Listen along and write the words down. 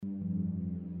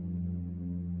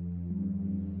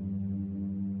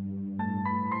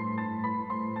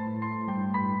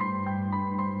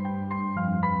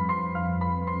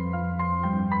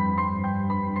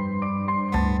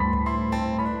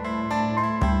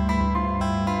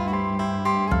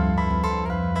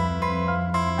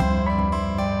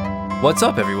What's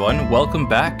up, everyone? Welcome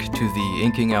back to the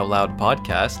Inking Out Loud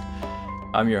podcast.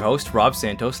 I'm your host, Rob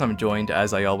Santos, and I'm joined,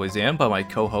 as I always am, by my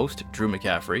co-host, Drew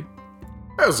McCaffrey.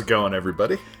 How's it going,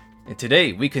 everybody? And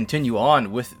today, we continue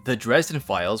on with the Dresden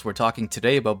Files. We're talking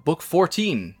today about Book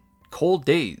 14, Cold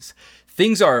Days.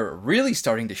 Things are really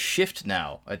starting to shift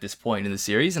now at this point in the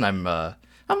series, and I'm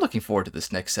looking forward to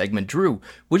this next segment. Drew,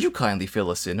 would you kindly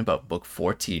fill us in about Book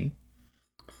 14?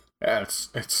 Yeah,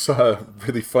 it's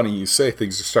really funny you say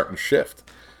things are starting to shift,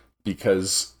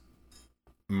 because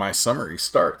my summary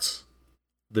starts.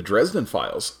 The Dresden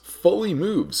Files fully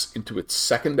moves into its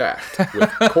second act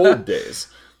with Cold Days,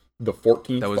 the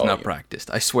 14th That was volume. not practiced.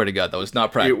 I swear to God, that was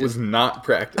not practiced. It was not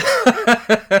practiced.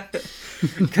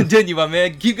 Continue, my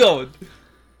man. Keep going.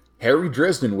 Harry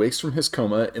Dresden wakes from his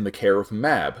coma in the care of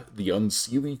Mab, the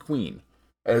Unseelie Queen,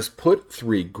 and is put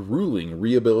through a grueling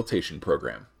rehabilitation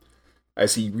program.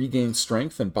 As he regains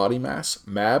strength and body mass,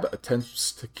 Mab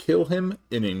attempts to kill him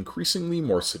in increasingly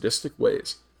more sadistic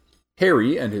ways.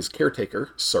 Harry and his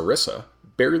caretaker, Sarissa,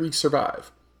 barely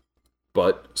survive.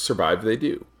 But survive they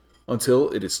do, until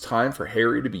it is time for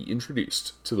Harry to be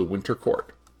introduced to the Winter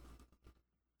Court.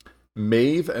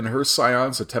 Maeve and her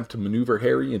scions attempt to maneuver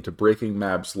Harry into breaking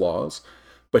Mab's laws,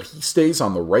 but he stays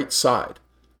on the right side.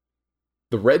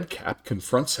 The Red Cap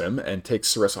confronts him and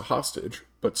takes Sarissa hostage,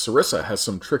 but Sarissa has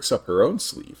some tricks up her own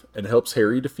sleeve and helps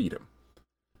Harry defeat him.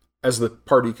 As the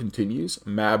party continues,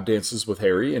 Mab dances with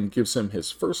Harry and gives him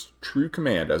his first true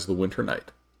command as the Winter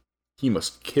Knight. He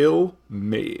must kill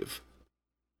Maeve.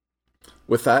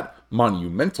 With that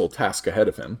monumental task ahead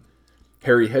of him,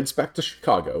 Harry heads back to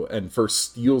Chicago and first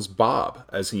steals Bob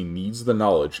as he needs the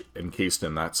knowledge encased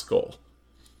in that skull.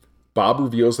 Bob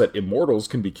reveals that immortals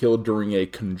can be killed during a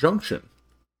conjunction.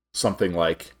 Something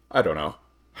like, I don't know,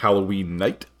 Halloween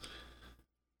night?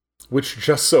 Which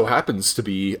just so happens to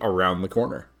be around the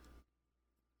corner.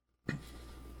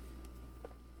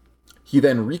 He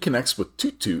then reconnects with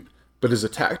Toot Toot, but is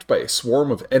attacked by a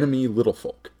swarm of enemy little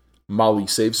folk. Molly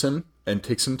saves him and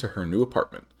takes him to her new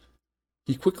apartment.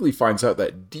 He quickly finds out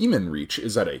that Demon Reach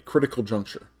is at a critical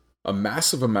juncture. A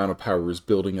massive amount of power is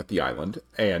building at the island,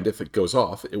 and if it goes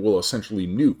off, it will essentially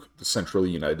nuke the central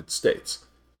United States.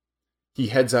 He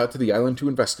heads out to the island to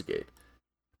investigate,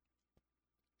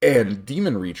 and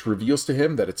Demon Reach reveals to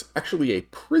him that it's actually a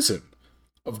prison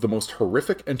of the most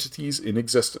horrific entities in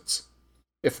existence.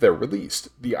 If they're released,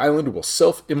 the island will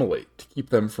self-immolate to keep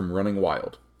them from running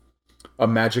wild. A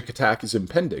magic attack is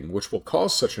impending, which will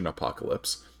cause such an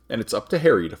apocalypse, and it's up to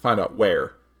Harry to find out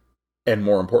where, and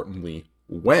more importantly,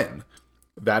 when,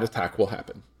 that attack will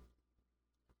happen.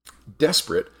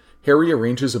 Desperate, Harry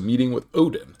arranges a meeting with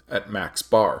Odin at Mac's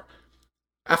bar.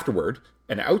 Afterward,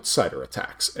 an outsider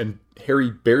attacks, and Harry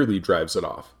barely drives it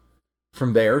off.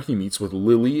 From there, he meets with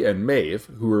Lily and Maeve,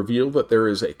 who reveal that there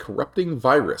is a corrupting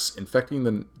virus infecting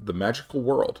the magical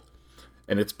world,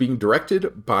 and it's being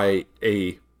directed by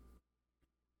an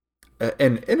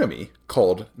enemy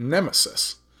called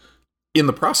Nemesis. In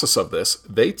the process of this,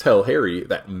 they tell Harry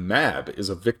that Mab is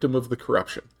a victim of the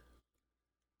corruption.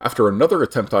 After another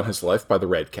attempt on his life by the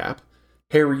Red Cap,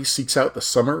 Harry seeks out the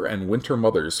Summer and Winter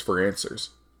Mothers for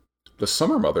answers. The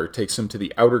Summer Mother takes him to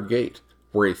the Outer Gate,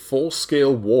 where a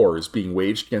full-scale war is being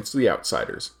waged against the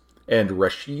outsiders, and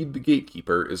Rashid the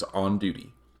Gatekeeper is on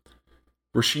duty.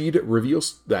 Rashid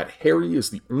reveals that Harry is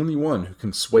the only one who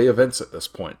can sway events at this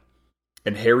point,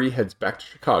 and Harry heads back to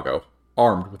Chicago,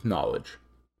 armed with knowledge.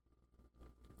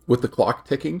 With the clock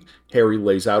ticking, Harry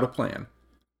lays out a plan.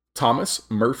 Thomas,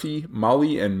 Murphy,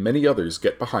 Molly, and many others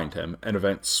get behind him, and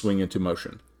events swing into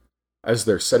motion. As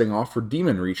they're setting off for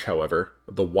Demon Reach, however,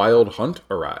 the Wild Hunt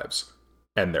arrives,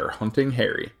 and they're hunting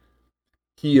Harry.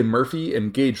 He and Murphy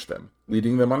engage them,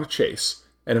 leading them on a chase,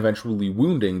 and eventually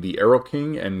wounding the Arrow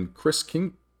King and Kris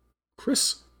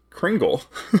Kringle.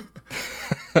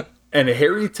 And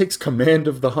Harry takes command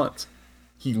of the hunt.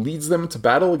 He leads them to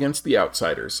battle against the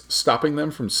outsiders, stopping them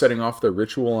from setting off their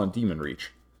ritual on Demon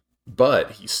Reach.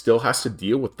 But he still has to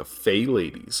deal with the Fey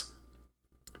Ladies.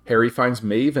 Harry finds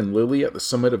Maeve and Lily at the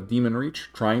summit of Demon Reach,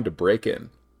 trying to break in.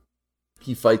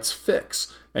 He fights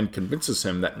Fix, and convinces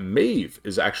him that Maeve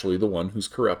is actually the one who's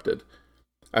corrupted.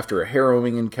 After a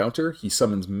harrowing encounter, he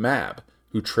summons Mab,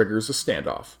 who triggers a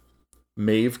standoff.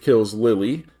 Maeve kills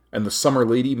Lily, and the Summer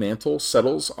Lady mantle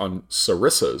settles on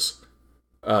Sarissa's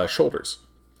shoulders.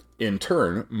 In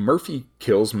turn, Murphy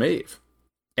kills Maeve,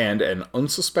 and an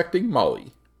unsuspecting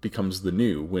Molly becomes the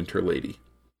new Winter Lady.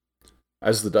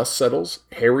 As the dust settles,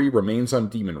 Harry remains on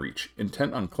Demon Reach,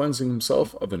 intent on cleansing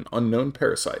himself of an unknown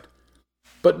parasite,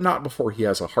 but not before he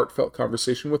has a heartfelt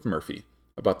conversation with Murphy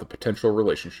about the potential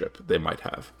relationship they might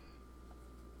have.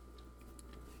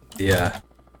 Yeah.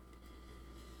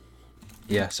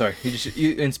 Yeah, sorry.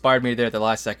 You inspired me there at the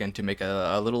last second to make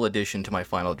a little addition to my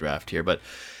final draft here, but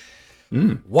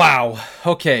wow.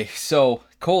 Okay, so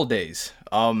Cold Days.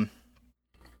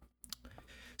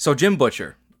 So Jim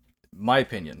Butcher, my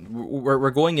opinion,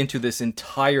 we're going into this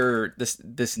entire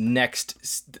this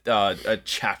next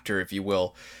chapter, if you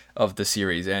will, of the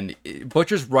series, and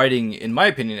Butcher's writing, in my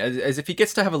opinion, as if he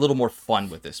gets to have a little more fun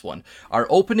with this one. Our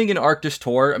opening in Arctis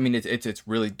Tor, I mean, it's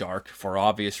really dark for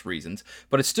obvious reasons,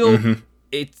 but it's still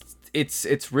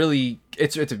it's really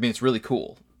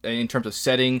cool in terms of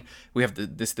setting. We have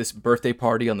this birthday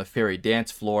party on the fairy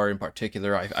dance floor in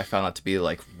particular. I found that to be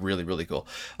like really cool.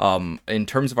 In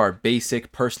terms of our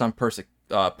basic person on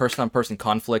person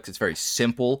conflicts, it's very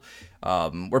simple.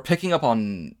 We're picking up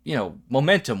on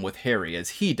momentum with Harry as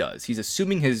he does. He's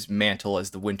assuming his mantle as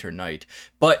the Winter Knight,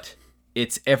 but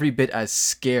it's every bit as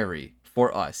scary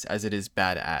for us as it is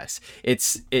badass.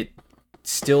 It's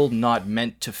still not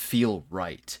meant to feel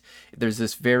right. There's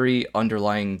this very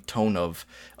underlying tone of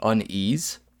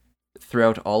unease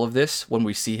throughout all of this when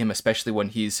we see him, especially when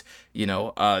he's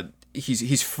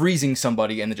he's freezing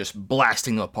somebody and then just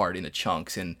blasting them apart into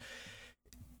chunks, and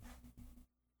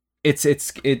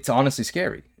it's honestly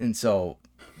scary. And so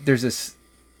there's this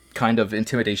kind of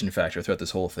intimidation factor throughout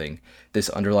this whole thing, this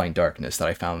underlying darkness that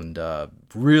I found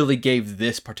really gave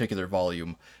this particular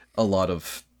volume a lot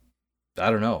of, I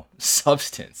don't know,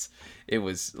 substance. It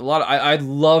was a lot. I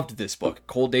loved this book,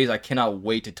 Cold Days. I cannot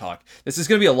wait to talk. This is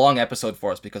going to be a long episode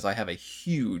for us because I have a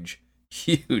huge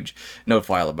note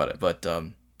file about it. But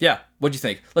yeah, what'd you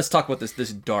think? Let's talk about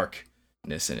this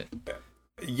darkness in it.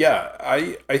 Yeah,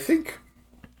 I think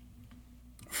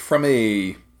from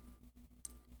a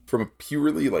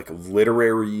purely like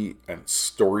literary and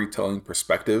storytelling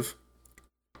perspective,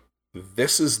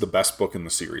 this is the best book in the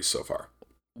series so far.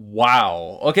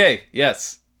 Wow. Okay.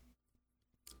 Yes.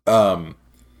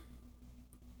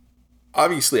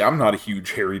 Obviously, I'm not a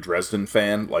huge Harry Dresden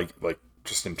fan, like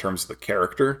just in terms of the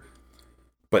character,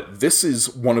 but this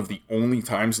is one of the only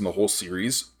times in the whole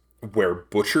series where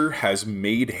Butcher has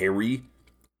made Harry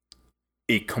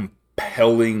a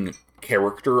compelling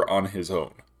character on his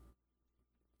own.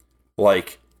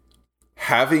 Like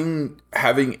having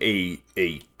a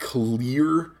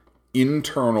clear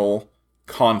internal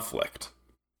conflict,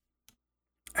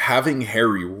 having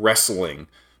Harry wrestling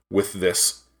with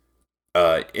this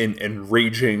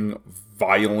enraging,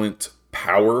 violent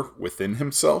power within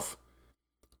himself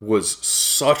was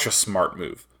such a smart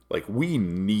move. Like, we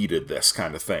needed this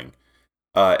kind of thing.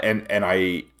 And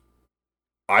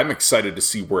I'm excited to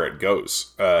see where it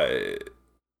goes.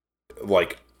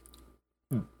 Like,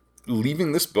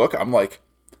 leaving this book, I'm like,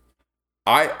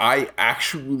 I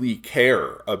actually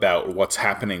care about what's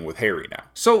happening with Harry now.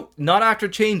 So, not after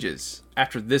Changes,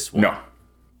 after this one? No.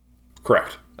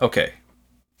 Correct. Okay.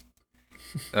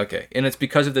 Okay. And it's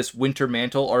because of this Winter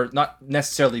Mantle, or not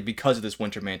necessarily because of this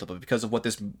Winter Mantle, but because of what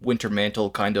this Winter Mantle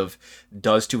kind of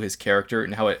does to his character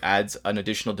and how it adds an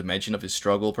additional dimension of his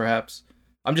struggle, perhaps?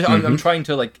 I'm trying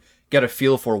to, like, get a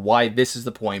feel for why this is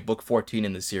the point. Book 14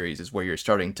 in the series is where you're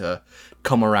starting to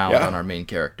come around on our main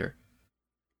character.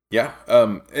 Yeah,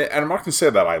 and I'm not going to say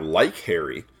that I like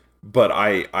Harry, but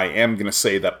I am going to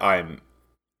say that I'm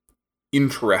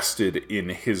interested in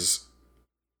his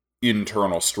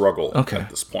internal struggle at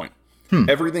this point.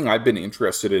 Everything I've been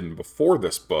interested in before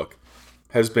this book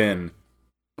has been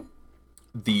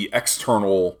the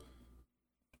external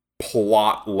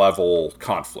plot level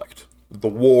conflict. The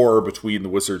war between the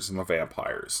wizards and the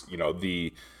vampires. You know,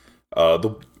 the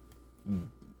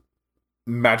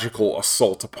magical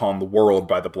assault upon the world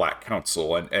by the Black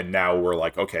Council, and now we're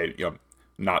like, okay,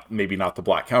 not the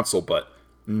Black Council, but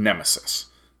Nemesis,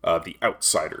 the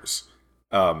Outsiders.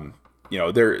 That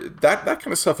kind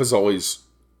of stuff has always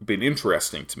been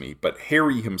interesting to me, but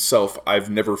Harry himself, I've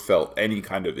never felt any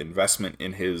kind of investment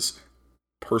in his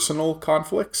personal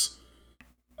conflicts,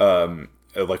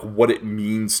 like what it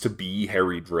means to be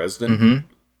Harry Dresden.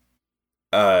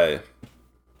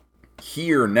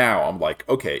 Here now, I'm like,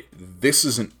 okay, this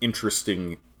is an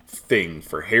interesting thing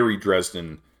for Harry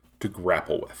Dresden to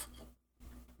grapple with.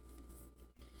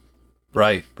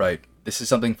 Right. This is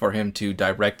something for him to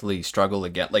directly struggle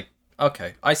against. Like,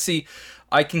 okay, I see.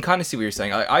 I can kind of see what you're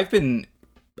saying. I've been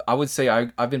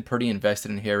pretty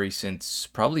invested in Harry since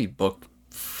probably book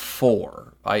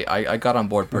 4. I got on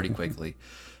board pretty quickly.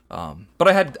 But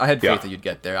I had faith that you'd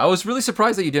get there. I was really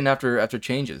surprised that you didn't after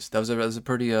Changes. That was a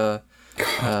pretty a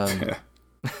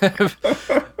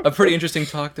pretty interesting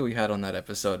talk that we had on that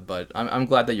episode. But I'm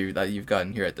glad that you've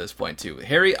gotten here at this point too.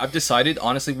 Harry, I've decided,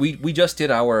 honestly, we just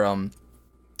did our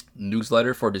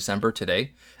newsletter for December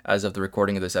today, as of the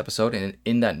recording of this episode. And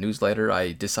in that newsletter,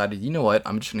 I decided, you know what,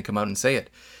 I'm just going to come out and say it.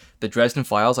 The Dresden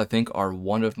Files, I think, are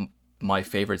one of my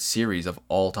favorite series of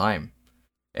all time.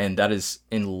 And that is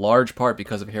in large part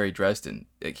because of Harry Dresden.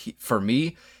 For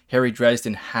me, Harry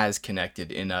Dresden has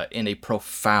connected in a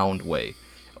profound way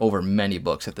over many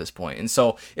books at this point. And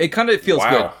so it kind of feels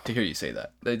good to hear you say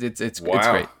that. It's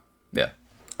great. Yeah.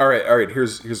 All right.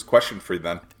 Here's a question for you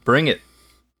then. Bring it.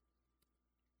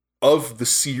 Of the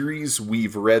series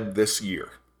we've read this year,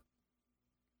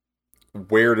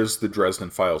 where does the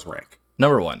Dresden Files rank?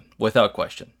 Number 1, without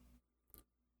question.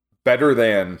 Better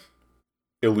than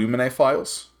Illuminae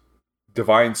Files,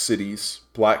 Divine Cities,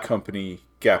 Black Company,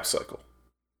 Gap Cycle.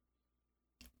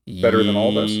 Better than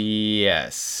all those?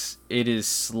 Yes. It is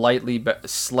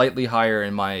slightly higher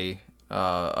in my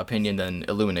opinion than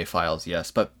Illuminae Files, yes.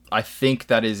 But I think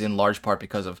that is in large part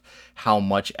because of how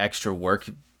much extra work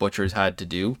Butchers had to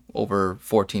do over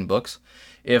 14 books.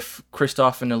 If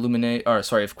Christoph and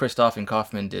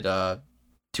Kaufman did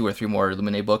 2 or 3 more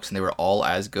Illuminae books and they were all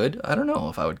as good, I don't know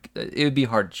if I would. It would be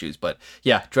hard to choose, but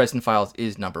yeah, Dresden Files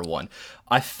is number 1.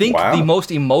 I think the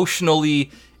most emotionally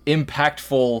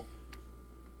impactful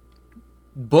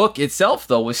book itself,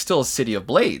 though, was still City of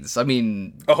Blades. I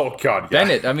mean, oh god, yeah.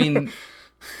 Bennett. I mean,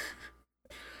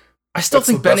 I still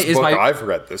think Bennett is my. I've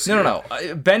read this. No.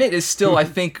 Bennett is still, I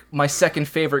think, my second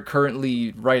favorite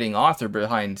currently writing author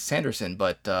behind Sanderson.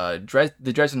 But the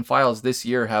Dresden Files this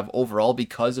year have overall,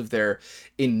 because of their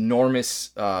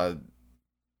enormous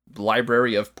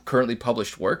library of currently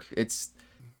published work, it's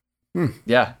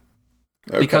okay.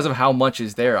 Because of how much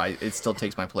is there, it still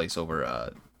takes my place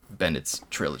over Bennett's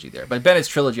trilogy there. But Bennett's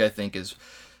trilogy, I think, is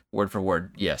word for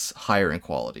word, yes, higher in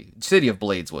quality. City of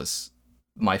Blades was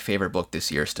my favorite book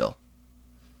this year still.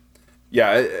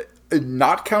 Yeah,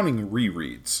 not counting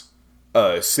rereads,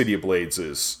 City of Blades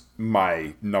is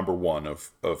my number 1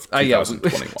 of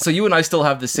 2021. So you and I still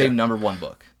have the same number 1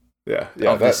 book. Yeah.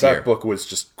 That book was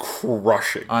just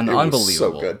crushing. Unbelievable. Was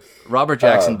so good. Robert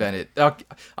Jackson Bennett.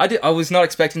 I was not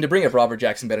expecting to bring up Robert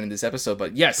Jackson Bennett in this episode,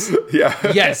 but yes. Yeah.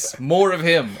 Yes, more of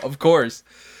him, of course.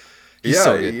 He's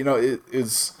so good. You know, it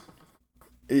is...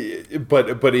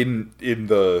 But in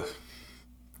the...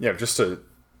 Yeah, just to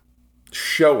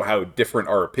show how different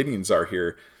our opinions are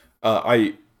here,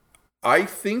 I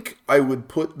think I would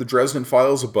put the Dresden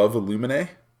Files above Illuminae.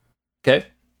 Okay.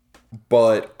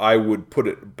 But I would put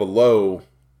it below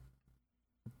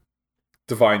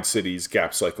Divine Cities,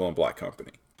 Gap Cycle, and Black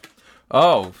Company.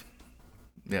 Oh.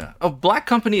 Yeah. Oh, Black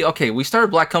Company. Okay, we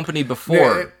started Black Company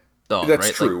before... That's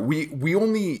right? True. We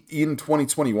only, in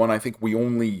 2021, I think we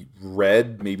only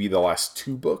read maybe the last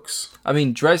 2 books. I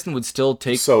mean, Dresden would still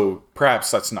take... So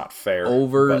perhaps that's not fair.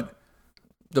 Over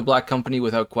the Black Company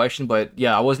without question, but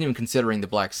yeah, I wasn't even considering the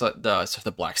Black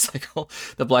Cycle,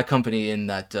 the Black Company in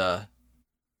that...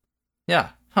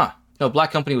 No,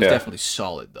 Black Company was definitely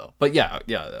solid, though. But yeah,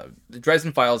 the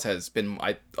Dresden Files has been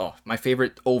my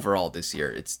favorite overall this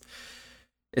year. It's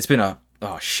been a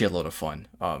shitload of fun.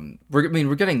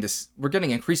 We're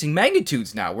getting increasing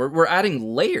magnitudes now. We're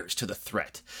adding layers to the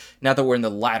threat now that we're in the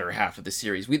latter half of the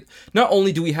series. We not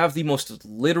only do we have the most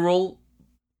literal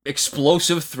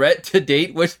explosive threat to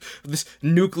date with this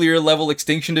nuclear level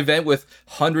extinction event with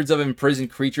hundreds of imprisoned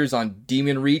creatures on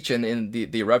Demon Reach and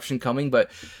the eruption coming,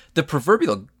 but the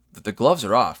gloves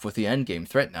are off with the endgame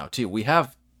threat now too. We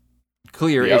have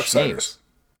clear-ish names.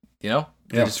 You know?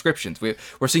 The descriptions.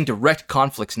 We're seeing direct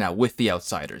conflicts now with the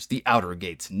outsiders. The Outer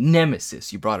Gates.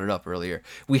 Nemesis. You brought it up earlier.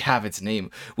 We have its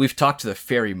name. We've talked to the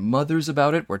fairy mothers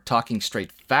about it. We're talking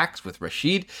straight facts with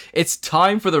Rashid. It's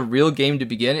time for the real game to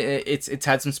begin. It's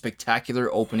had some spectacular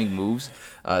opening moves.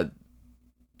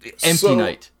 Empty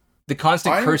Night. The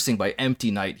constant cursing by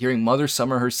Empty Night. Hearing Mother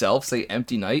Summer herself say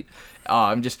Empty Night.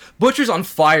 Butcher's on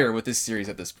fire with this series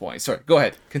at this point. Sorry, go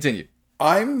ahead. Continue.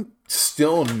 I'm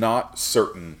still not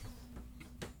certain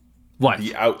what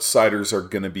the outsiders are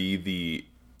going to be the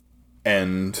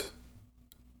end,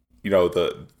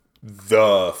 the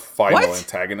final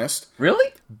antagonist.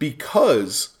 Really?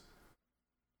 Because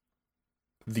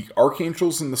the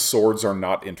Archangels and the Swords are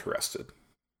not interested.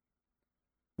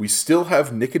 We still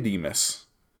have Nicodemus.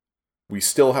 We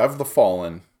still have the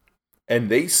Fallen. And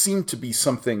they seem to be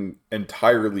something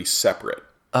entirely separate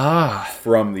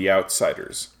from the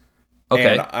outsiders.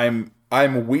 Okay. And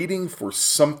I'm waiting for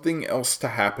something else to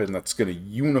happen that's going to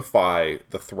unify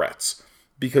the threats.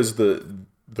 Because the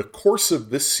course of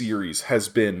this series has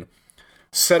been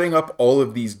setting up all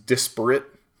of these disparate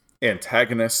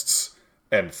antagonists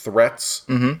and threats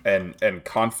and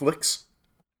conflicts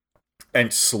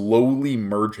and slowly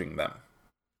merging them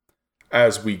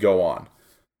as we go on.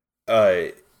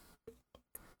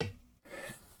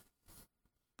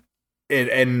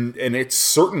 and it's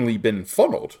certainly been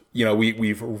funneled. You know,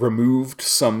 we've removed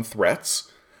some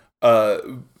threats,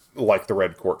 like the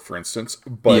Red Court, for instance,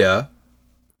 but Yeah.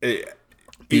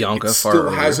 Bianca it far still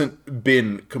earlier. hasn't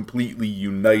been completely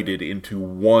united into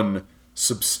one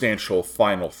substantial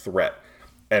final threat.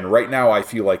 And right now, I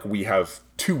feel like we have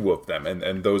two of them,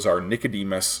 and those are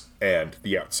Nicodemus and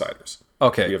the Outsiders.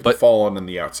 Okay, We have but the Fallen and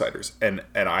the Outsiders, and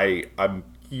I'm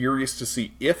curious to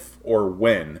see if or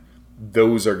when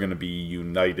those are going to be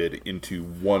united into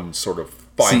one sort of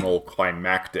final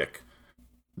climactic.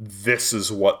 This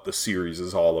is what the series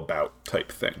is all about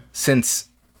type thing. since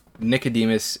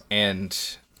Nicodemus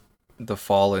and the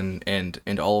Fallen and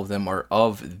all of them are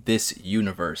of this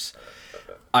universe,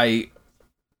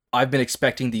 I've been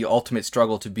expecting the ultimate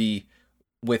struggle to be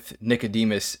with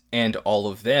Nicodemus and all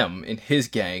of them and his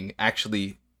gang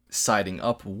actually siding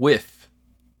up with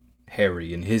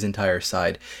Harry and his entire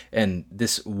side, and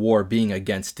this war being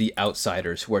against the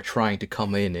Outsiders who are trying to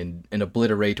come in and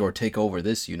obliterate or take over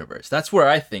this universe. That's where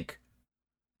I think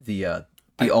the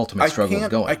ultimate struggle is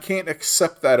going. I can't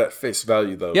accept that at face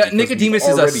value, though. Yeah, because Nicodemus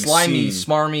we've is a already slimy, seen-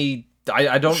 smarmy.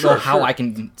 I don't Sure, know how sure. I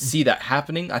can see that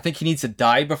happening. I think he needs to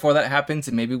die before that happens,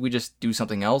 and maybe we just do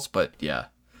something else. But yeah,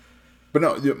 But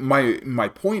no, my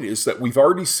point is that we've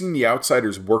already seen the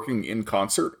Outsiders working in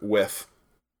concert with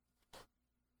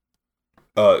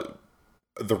the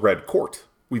Red Court.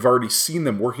 We've already seen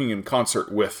them working in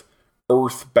concert with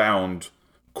earthbound,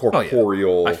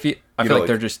 corporeal. I feel you like know,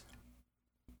 they're just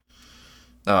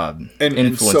and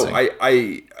influencing. so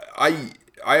I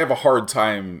have a hard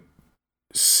time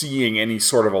seeing any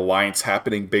sort of alliance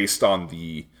happening based on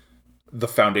the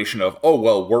foundation of, oh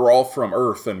well, we're all from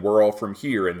Earth and we're all from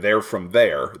here and they're from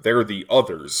there. They're the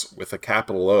others with a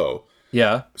capital O.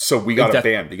 Yeah, So we got to That-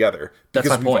 band together that's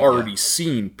because my we've point, already yeah.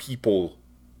 seen people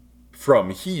from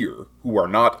here who are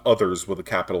not others with a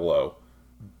capital O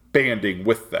banding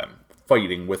with them,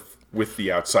 fighting with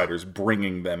the Outsiders,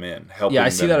 bringing them in, helping. yeah. I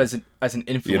see them. that as an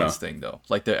influence thing, though.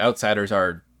 Like the Outsiders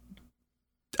are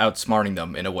outsmarting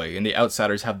them in a way, and the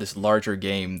Outsiders have this larger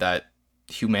game that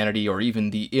humanity or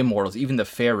even the Immortals, even the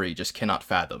Fairy, just cannot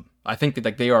fathom. I think that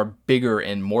like they are bigger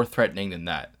and more threatening than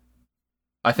that.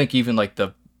 I think even like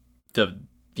the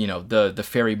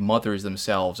Fairy mothers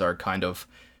themselves are kind of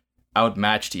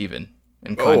outmatched even,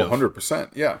 and kind of 100%,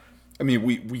 yeah. I mean,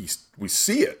 we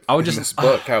see it I would in just- this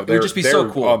book how it would they're just be so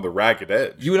they're cool. on the ragged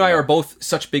edge. You and I know? are both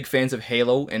such big fans of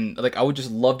Halo, and like I would just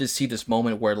love to see this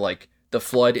moment where like the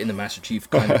Flood and the Master Chief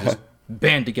kind of just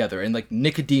band together, and like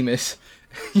Nicodemus,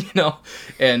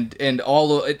 and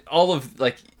all of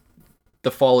like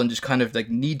the Fallen just kind of like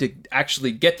need to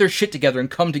actually get their shit together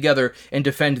and come together and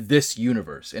defend this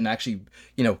universe, and actually,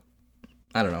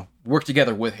 I don't know, work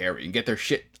together with Harry and get their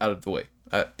shit out of the way.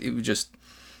 It was just,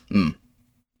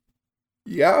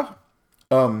 Yeah.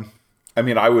 I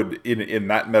mean, I would in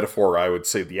that metaphor, I would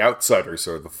say the Outsiders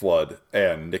are the Flood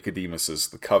and Nicodemus is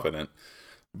the Covenant.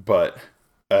 But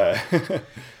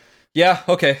yeah,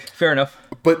 okay, fair enough.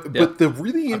 but Yeah. the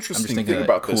really interesting thinking thing of that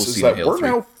about cool this is scene in that Halo we're 3.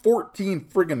 now 14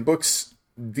 friggin' books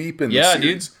deep in the Yeah,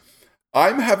 dude. series.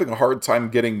 I'm having a hard time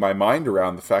getting my mind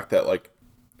around the fact that like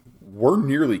we're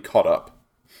nearly caught up.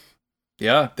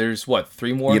 Yeah, there's what,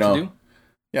 3 more You to know, do?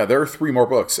 Yeah, there are 3 more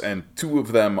books, and 2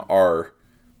 of them are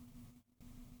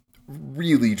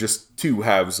really just 2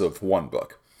 halves of 1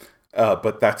 book.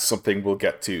 But that's something we'll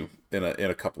get to in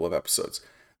a couple of episodes.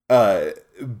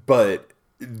 But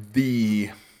the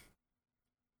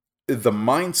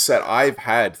mindset I've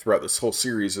had throughout this whole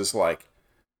series is like,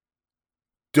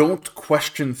 don't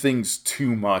question things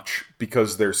too much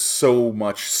because there's so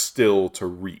much still to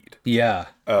read. Yeah.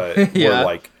 Where Yeah.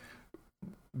 like,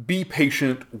 be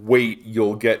patient, wait,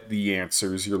 you'll get the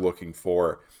answers you're looking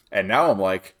for. And now I'm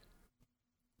like,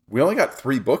 we only got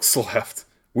 3 books left.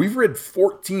 We've read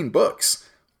 14 books.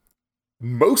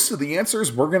 Most of the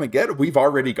answers we're going to get, we've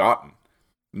already gotten.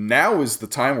 Now is the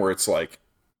time where it's like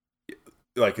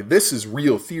this is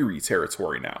real theory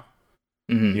territory now.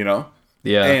 Mhm. You know?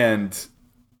 Yeah. And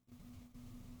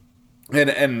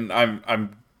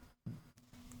I'm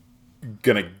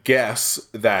gonna guess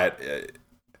that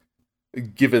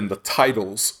given the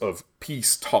titles of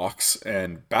Peace Talks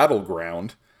and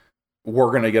Battleground,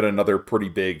 we're gonna get another pretty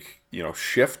big,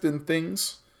 shift in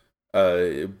things.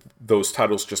 Those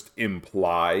titles just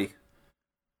imply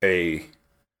a,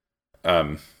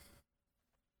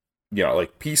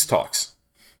 like Peace Talks.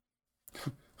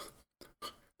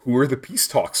 Who are the peace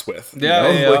talks with?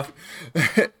 Yeah.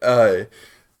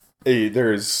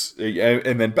 There's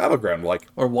and then Battleground, like,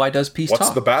 Or why does peace what's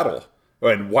talk? the battle,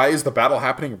 and why is the battle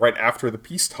happening right after the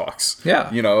peace talks? Yeah,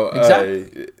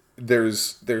 exactly.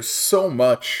 There's so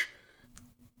much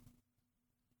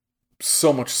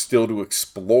so much still to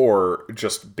explore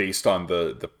just based on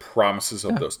the promises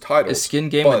of those titles. Is Skin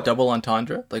Game a double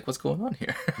entendre? Like, what's going on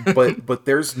here? but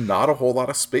there's not a whole lot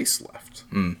of space left,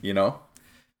 you know?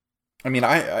 I mean,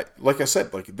 I like I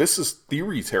said, like, this is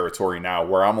theory territory now,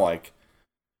 where I'm like,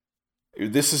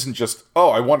 this isn't just, oh,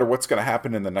 I wonder what's going to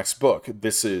happen in the next book.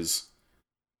 This is,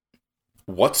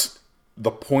 what's the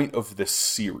point of this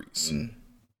series?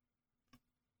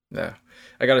 Yeah,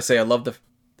 I gotta say, I love the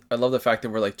fact that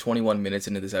we're like 21 minutes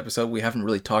into this episode. We haven't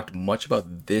really talked much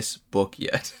about this book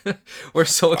yet. We're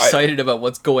so excited about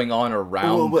what's going on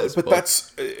around. But book.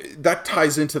 That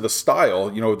ties into the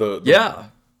style, you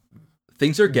know.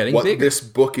 Things are getting what bigger. This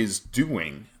book is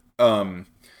doing,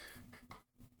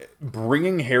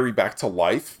 bringing Harry back to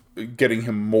life, getting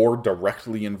him more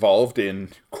directly involved in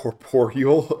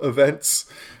corporeal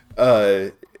events.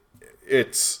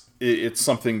 It's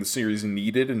something the series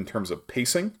needed in terms of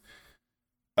pacing.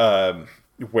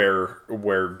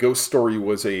 Where Ghost Story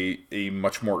was a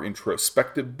much more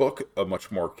introspective book, a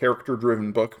much more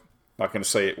character-driven book. I'm not going to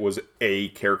say it was a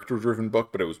character-driven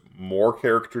book, but it was more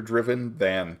character-driven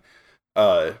than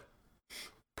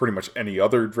pretty much any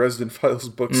other Dresden Files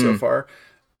book so far.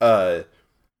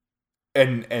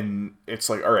 And it's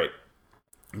like, all right,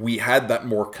 we had that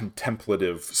more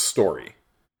contemplative story.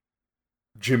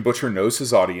 Jim Butcher knows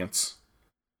his audience.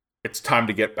 It's time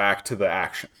to get back to the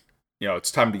action. You know,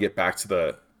 it's time to get back to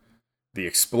the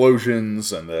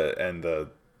explosions and the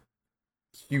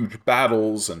huge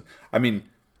battles. And I mean,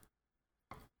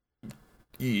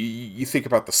 you think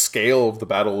about the scale of the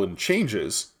battle in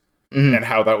Changes and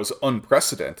how that was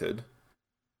unprecedented.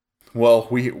 Well,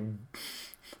 we're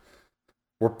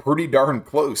pretty darn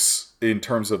close in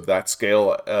terms of that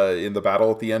scale in the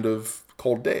battle at the end of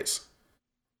Cold Days.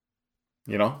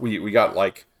 You know, we got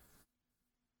like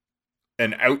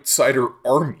an outsider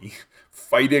army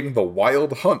fighting the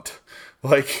Wild Hunt.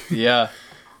 Like, yeah,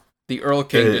 the Earl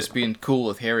King just being cool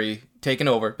with Harry taking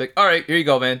over. Like, all right, here you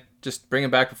go, man. Just bring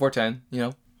him back before 10. You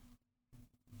know,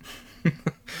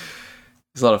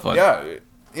 it's a lot of fun.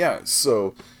 Yeah.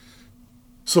 So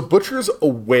Butcher's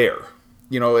aware,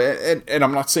 you know, and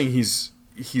I'm not saying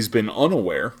he's been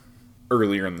unaware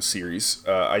earlier in the series.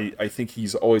 I think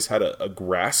he's always had a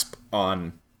grasp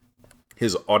on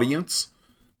his audience.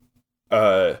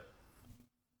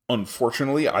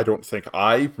 Unfortunately, I don't think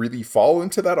I really fall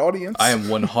into that audience. I am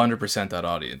 100% that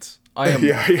audience. I am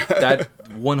that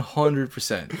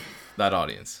 100% that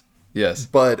audience. Yes.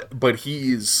 But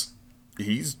he's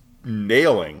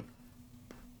nailing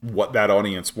what that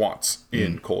audience wants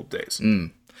in Cold Days.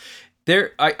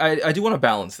 There, I do want to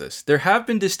balance this. There have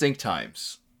been distinct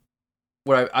times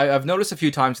where I've noticed a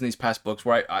few times in these past books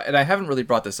where and I haven't really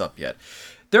brought this up yet.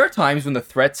 There are times when the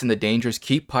threats and the dangers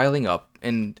keep piling up,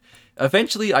 and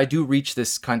eventually I do reach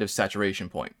this kind of saturation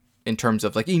point in terms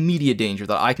of like immediate danger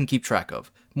that I can keep track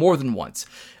of more than once.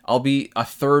 I'll be a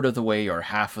third of the way or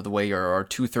half of the way or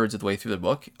 2/3 of the way through the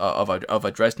book of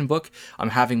a Dresden book.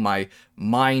 I'm having my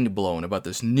mind blown about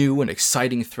this new and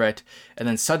exciting threat, and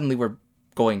then suddenly we're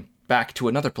going back to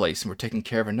another place and we're taking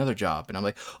care of another job, and I'm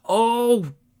like, oh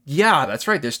yeah, that's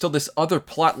right, there's still this other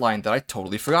plot line that I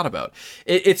totally forgot about.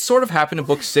 It sort of happened in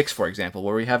book 6, for example,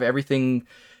 where we have everything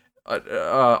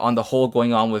on the whole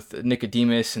going on with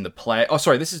Nicodemus and the plague. Oh,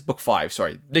 sorry, this is book 5.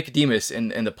 Sorry, Nicodemus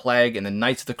and the plague and the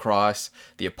Knights of the Cross,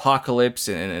 the apocalypse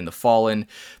and the fallen.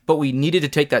 But we needed to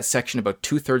take that section about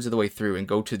 2/3 of the way through and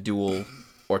go to duel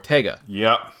Ortega.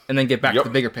 Yeah, and then get back to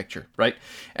the bigger picture, right?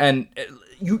 And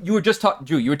you were just talking,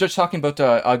 Drew. You were just talking about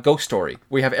a Ghost Story.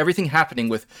 We have everything happening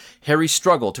with Harry's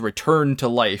struggle to return to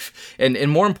life, and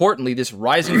more importantly, this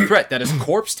rising threat that is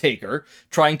Corpse Taker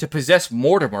trying to possess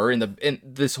Mortimer in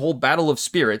this whole battle of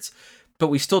spirits. But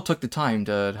we still took the time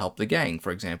to help the gang,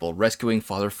 for example, rescuing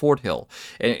Father Forthill.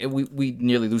 And we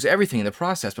nearly lose everything in the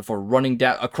process before running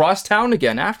down across town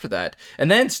again after that, and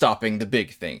then stopping the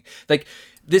big thing. Like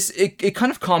this, it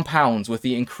kind of compounds with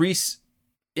the increase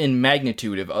in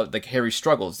magnitude of like Harry's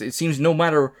struggles. It seems no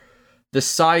matter the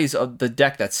size of the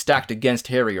deck that's stacked against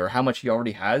Harry or how much he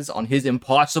already has on his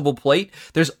impossible plate,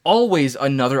 there's always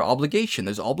another obligation.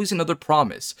 There's always another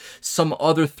promise, some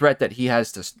other threat that he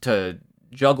has to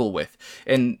juggle with.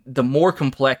 And the more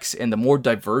complex and the more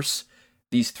diverse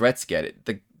these threats get,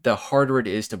 the harder it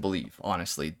is to believe,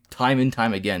 honestly, time and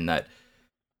time again, that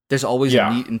there's always a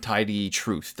neat and tidy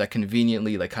truth that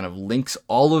conveniently like kind of links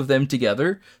all of them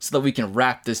together so that we can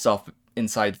wrap this up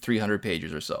inside 300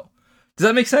 pages or so. Does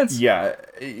that make sense? Yeah,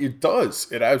 it does.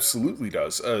 It absolutely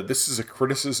does. This is a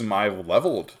criticism I've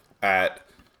leveled at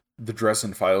the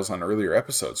Dresden Files on earlier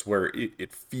episodes, where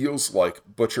it feels like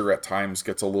Butcher at times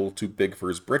gets a little too big for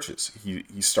his britches. He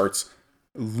starts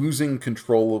losing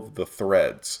control of the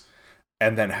threads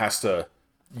and then has to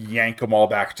yank them all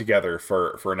back together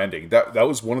for an ending. That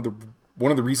was one of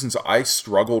the reasons I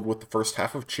struggled with the first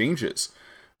half of Changes.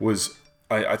 Was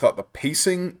I thought the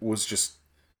pacing was just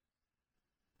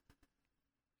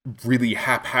really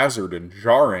haphazard and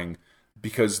jarring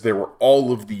because there were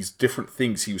all of these different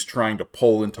things he was trying to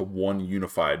pull into one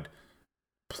unified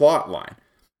plot line.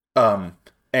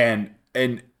 And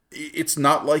it's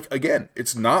not like, again,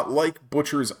 it's not like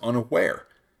Butcher is unaware.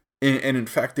 And in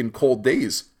fact, in Cold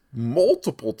Days,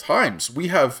 multiple times we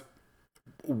have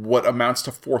what amounts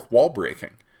to fourth wall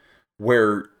breaking,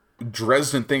 where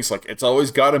Dresden thinks like, it's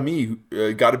always gotta be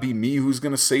me who's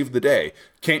gonna save the day.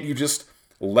 Can't you just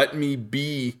let me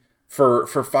be for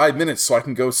 5 minutes so I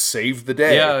can go save the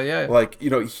day? Yeah. Like,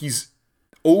 he's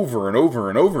over and over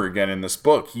and over again in this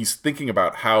book, he's thinking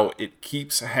about how it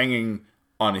keeps hanging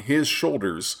on his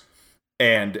shoulders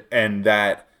and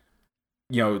that,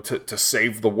 to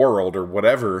save the world or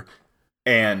whatever.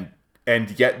 And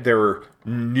yet there are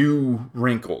new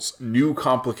wrinkles, new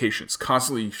complications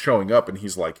constantly showing up. And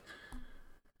he's like,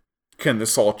 can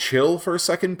this all chill for a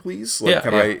second, please? Like,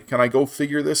 can I go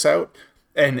figure this out?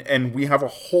 And we have a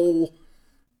whole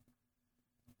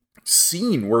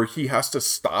scene where he has to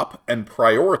stop and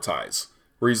prioritize,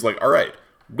 where he's like, all right,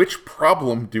 which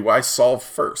problem do I solve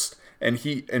first? And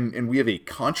we have a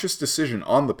conscious decision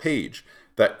on the page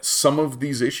that some of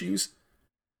these issues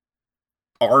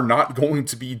are not going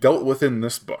to be dealt with in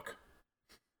this book.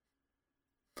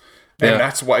 And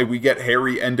that's why we get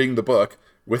Harry ending the book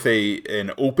with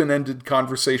an open-ended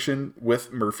conversation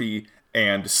with Murphy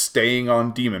and staying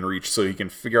on Demon Reach so he can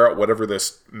figure out whatever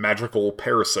this magical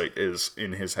parasite is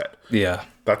in his head. Yeah.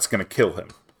 That's going to kill him.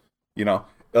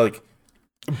 Like,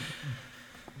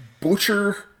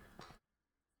 Butcher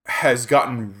has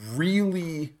gotten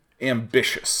really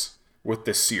ambitious with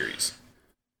this series.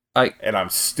 And I'm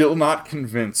still not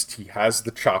convinced he has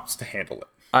the chops to handle it.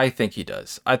 I think he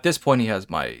does. At this point, he has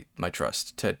my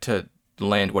trust to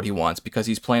land what he wants, because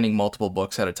he's planning multiple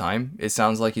books at a time. It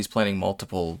sounds like he's planning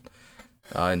multiple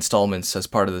installments as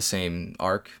part of the same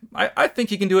arc. I think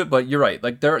he can do it, but you're right.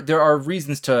 Like, there are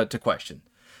reasons to question.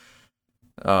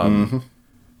 What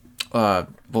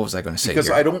was I going to say? Because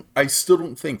here? I still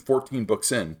don't think 14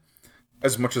 books in,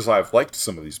 as much as I've liked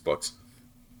some of these books,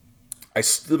 I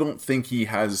still don't think he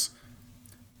has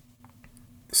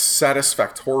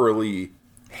satisfactorily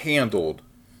handled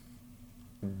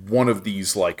one of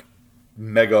these, like,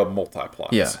 mega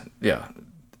multi-plots. Yeah.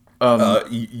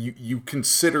 You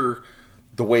consider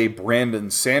the way Brandon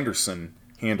Sanderson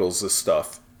handles this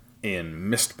stuff in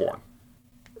Mistborn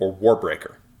or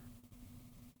Warbreaker.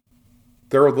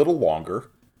 They're a little longer,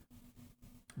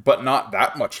 but not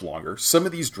that much longer. Some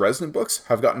of these Dresden books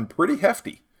have gotten pretty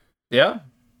hefty. Yeah.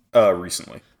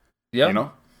 Recently. Yeah.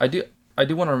 I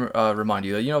do want to remind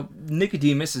you that,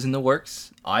 Nicodemus is in the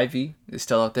works. Ivy is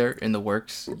still out there in the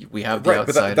works. We have the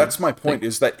Outsider. But that's my point,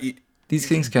 is that these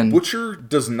things can... Butcher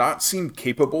does not seem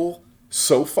capable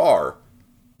so far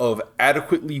of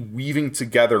adequately weaving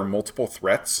together multiple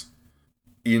threats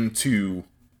into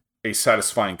a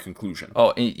satisfying conclusion.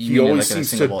 Oh, he always seems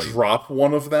to drop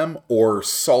one of them or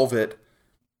solve it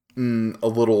a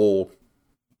little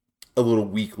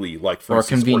weakly, like for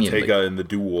instance Ortega in the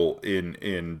duel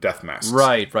in Death Masks.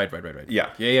 Right.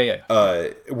 Yeah.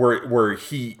 Where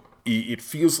it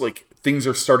feels like things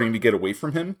are starting to get away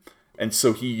from him, and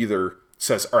so he either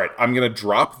says, all right, I'm going to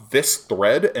drop this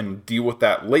thread and deal with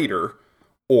that later,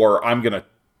 or I'm going to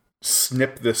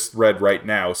snip this thread right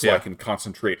now so I can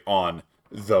concentrate on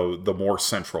the more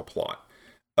central plot.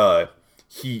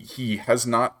 He has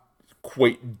not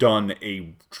quite done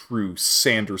a true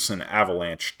Sanderson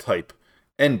Avalanche type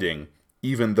ending,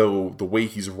 even though the way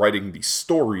he's writing these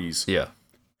stories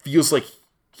feels like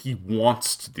he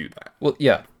wants to do that. Well,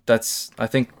 yeah, I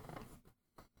think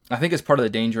it's part of the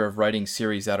danger of writing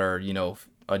series that are,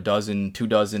 a dozen,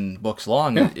 24 books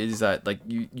long, is that, like,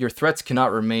 your threats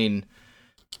cannot remain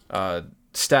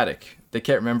static. They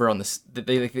can't remember on this.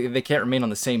 They can't remain on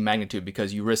the same magnitude,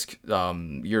 because you risk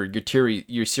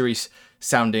your series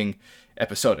sounding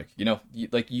episodic.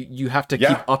 You have to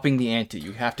keep upping the ante.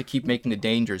 You have to keep making the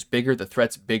dangers bigger, the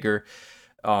threats bigger.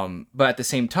 But at the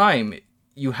same time,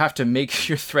 you have to make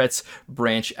your threats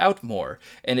branch out more.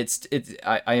 And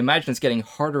I imagine it's getting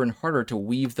harder and harder to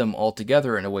weave them all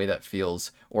together in a way that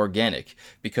feels organic,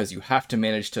 because you have to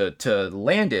manage to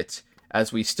land it,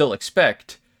 as we still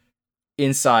expect,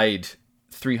 inside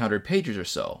 300 pages or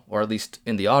so, or at least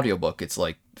in the audiobook it's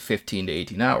like 15 to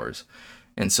 18 hours.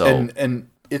 And so and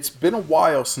it's been a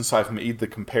while since I've made the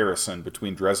comparison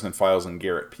between Dresden Files and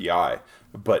Garrett P.I.,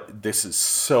 but this is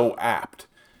so apt.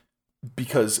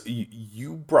 because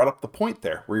you brought up the point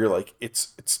there where you're like,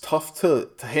 it's tough to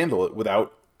handle it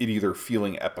without it either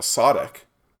feeling episodic,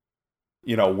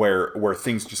 where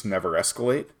things just never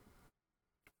escalate,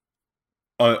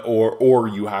 or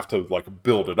you have to like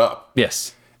build it up.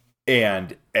 Yes.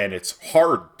 And it's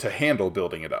hard to handle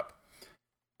building it up.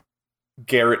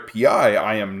 Garrett P.I.,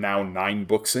 I am now 9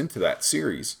 books into that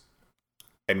series,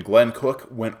 and Glenn Cook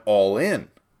went all in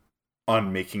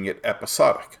on making it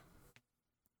episodic.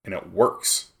 And it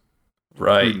works.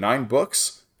 Right. Through 9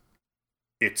 books,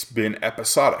 it's been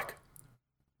episodic.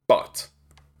 But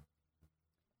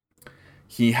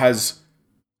he has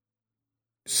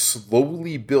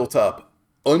slowly built up,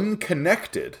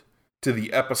 unconnected to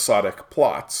the episodic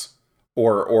plots,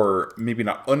 or maybe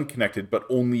not unconnected, but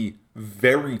only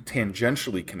very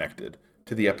tangentially connected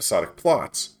to the episodic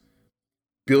plots,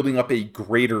 building up a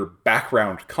greater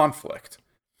background conflict.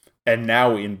 And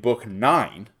now in book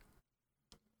 9,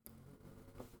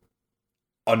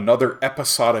 another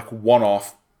episodic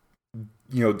one-off,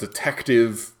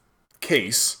 detective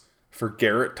case for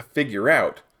Garrett to figure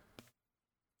out.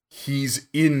 He's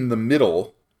in the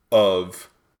middle of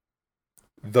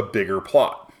the bigger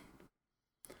plot.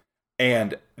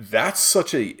 And that's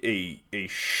such a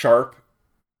sharp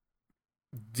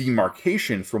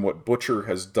demarcation from what Butcher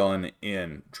has done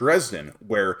in Dresden,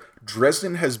 where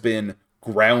Dresden has been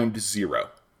ground zero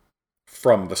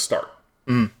from the start.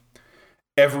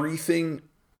 Everything,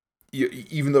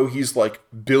 even though he's like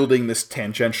building this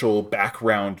tangential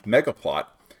background megaplot,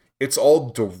 it's all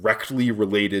directly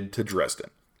related to Dresden.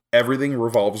 Everything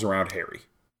revolves around Harry.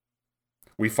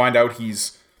 We find out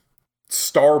he's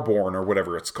Starborn or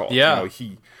whatever it's called. Yeah.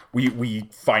 We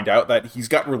find out that he's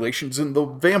got relations in the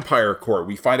vampire court.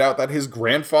 We find out that his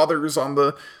grandfather is on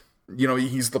the,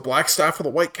 he's the Black Staff of the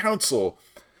White Council.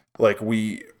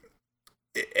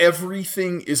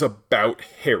 Everything is about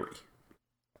Harry.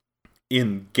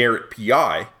 In Garrett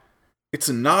P.I., it's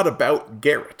not about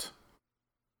Garrett.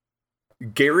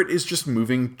 Garrett is just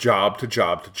moving job to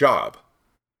job to job.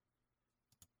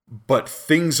 But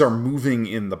things are moving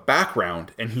in the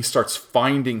background, and he starts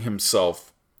finding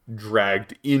himself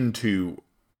dragged into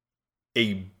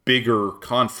a bigger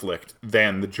conflict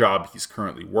than the job he's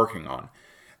currently working on.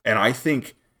 And I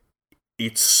think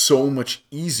it's so much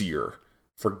easier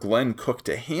for Glenn Cook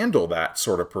to handle that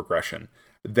sort of progression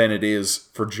than it is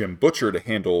for Jim Butcher to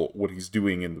handle what he's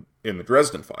doing in the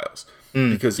Dresden Files.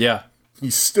 Because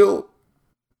he's still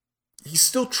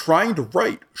trying to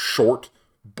write short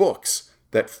books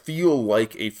that feel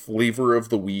like a flavor of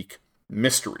the week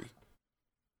mystery.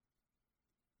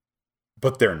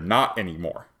 But they're not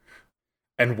anymore.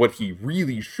 And what he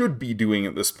really should be doing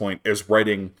at this point is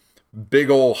writing big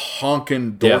ol'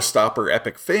 honkin' doorstopper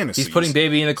epic fantasies. He's putting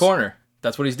baby in the corner.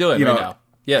 That's what he's doing right now.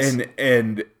 Yes.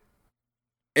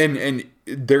 And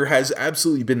there has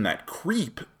absolutely been that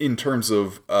creep in terms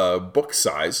of book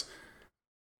size.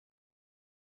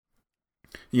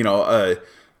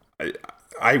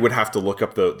 I would have to look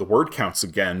up the word counts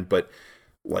again, but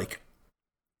like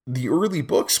the early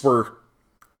books were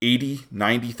 80,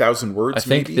 90,000 words. I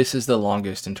think this is the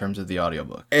longest in terms of the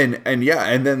audiobook. And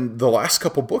then the last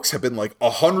couple books have been like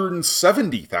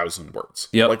 170,000 words.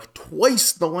 Yep. Like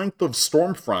twice the length of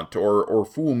Stormfront or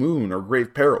Full Moon or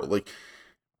Grave Peril. Like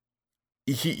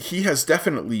he has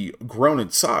definitely grown in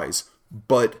size,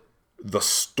 but the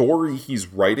story he's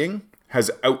writing has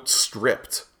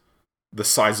outstripped the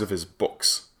size of his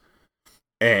books,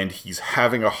 and he's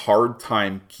having a hard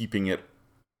time keeping it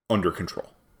under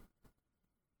control.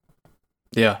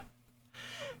 Yeah.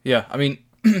 I mean,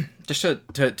 just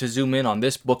to zoom in on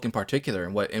this book in particular,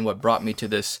 and what brought me to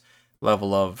this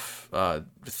level of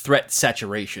threat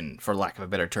saturation, for lack of a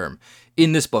better term.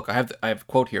 In this book, I have a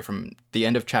quote here from the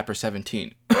end of chapter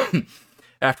 17.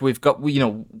 After we've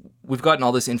gotten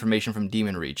all this information from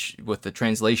Demon Reach with the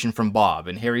translation from Bob,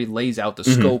 and Harry lays out the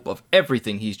scope of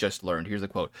everything he's just learned. Here's the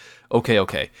quote.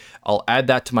 Okay. I'll add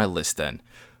that to my list then.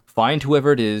 Find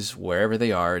whoever it is, wherever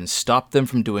they are, and stop them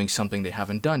from doing something they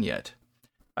haven't done yet.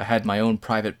 I had my own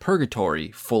private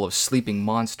purgatory full of sleeping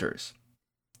monsters.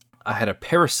 I had a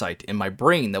parasite in my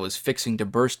brain that was fixing to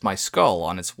burst my skull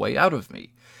on its way out of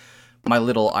me. My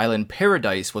little island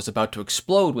paradise was about to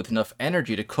explode with enough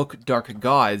energy to cook dark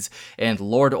gods and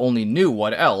Lord only knew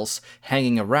what else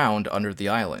hanging around under the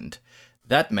island.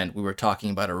 That meant we were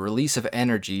talking about a release of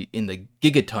energy in the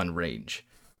gigaton range.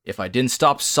 If I didn't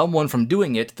stop someone from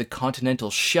doing it, the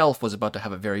continental shelf was about to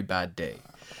have a very bad day.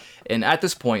 And at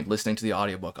this point, listening to the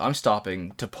audiobook, I'm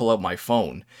stopping to pull out my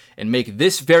phone and make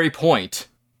this very point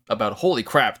about, holy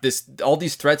crap, all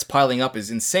these threats piling up is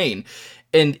insane.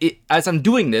 And as I'm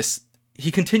doing this,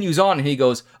 he continues on and he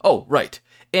goes, oh, right.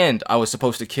 And I was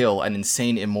supposed to kill an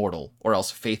insane immortal, or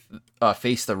else face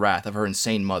the wrath of her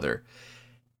insane mother.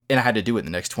 And I had to do it in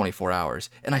the next 24 hours.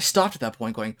 And I stopped at that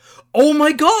point going, oh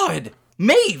my god!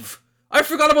 Maeve! I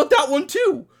forgot about that one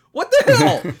too! What the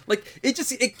hell? Like,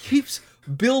 it keeps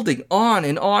building on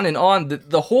and on and on.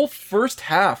 The whole first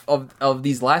half of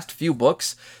these last few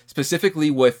books, specifically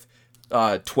with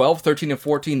 12, 13, and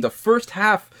 14, the first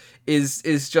half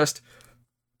is just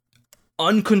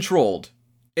uncontrolled.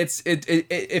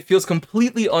 It feels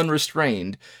completely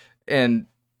unrestrained, and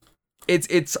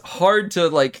it's hard to,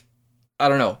 like, I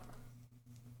don't know,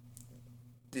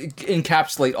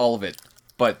 encapsulate all of it.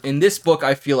 But in this book,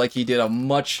 I feel like he did a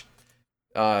much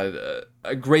a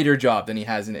greater job than he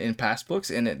has in past books,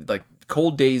 and like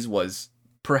Cold Days was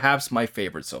perhaps my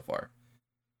favorite so far.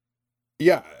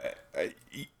 Yeah,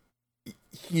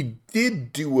 he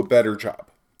did do a better job.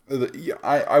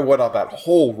 I went on that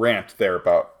whole rant there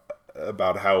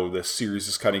about how this series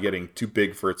is kind of getting too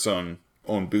big for its own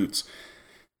boots.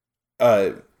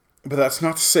 But that's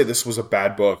not to say this was a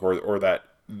bad book or that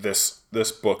this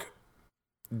book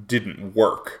didn't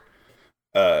work.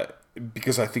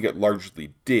 Because I think it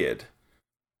largely did.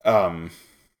 And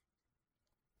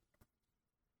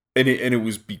it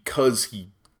was because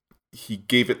he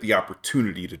gave it the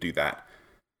opportunity to do that.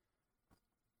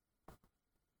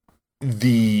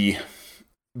 The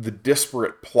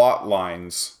disparate plot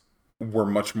lines were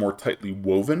much more tightly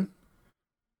woven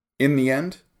in the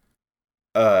end.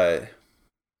 I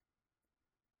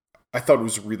thought it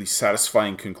was a really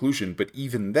satisfying conclusion, but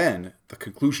even then, the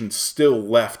conclusion still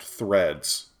left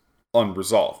threads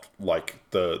unresolved, like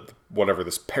the whatever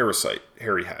this parasite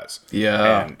Harry has,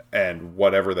 and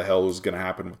whatever the hell is going to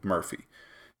happen with Murphy.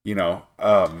 You know,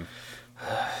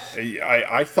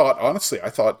 I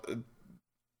thought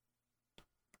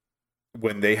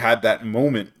when they had that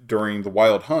moment during the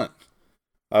Wild Hunt,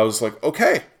 I was like,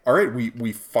 okay, all right,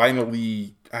 we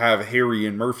finally have Harry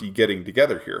and Murphy getting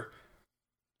together here.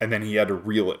 And then he had to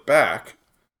reel it back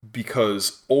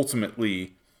because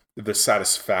ultimately the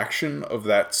satisfaction of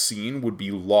that scene would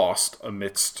be lost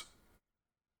amidst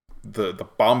the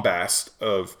bombast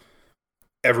of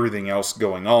everything else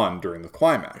going on during the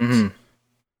climax. Mm-hmm.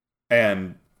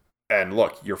 And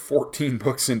look, you're 14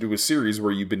 books into a series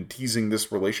where you've been teasing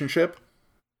this relationship.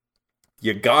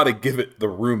 You gotta give it the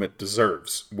room it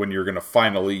deserves when you're gonna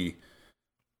finally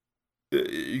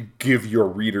give your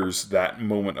readers that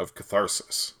moment of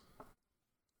catharsis.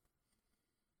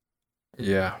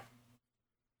 Yeah,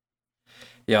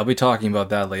 I'll be talking about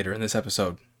that later in this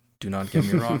episode. Do not get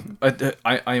me wrong.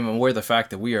 I am aware of the fact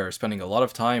that we are spending a lot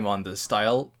of time on the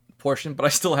style portion, but I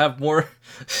still have more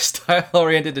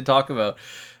style-oriented to talk about.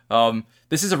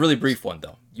 This is a really brief one,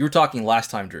 though. You were talking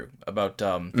last time, Drew, about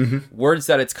words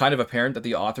that it's kind of apparent that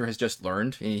the author has just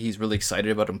learned, and he's really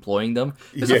excited about employing them.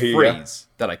 There's a phrase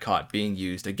that I caught being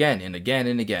used again and again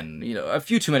and again, a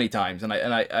few too many times, and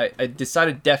I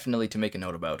decided definitely to make a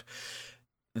note about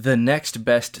the next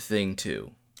best thing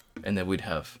to, and then we'd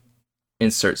have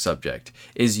insert subject,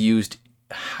 is used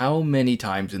how many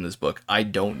times in this book? I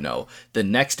don't know. The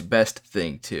next best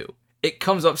thing to. It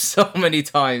comes up so many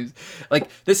times. Like,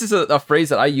 this is a phrase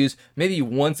that I use maybe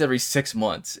once every 6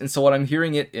 months. And so when I'm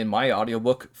hearing it in my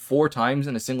audiobook 4 times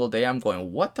in a single day, I'm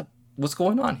going, what's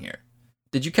going on here?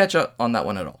 Did you catch up on that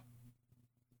one at all?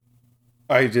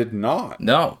 I did not.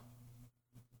 No.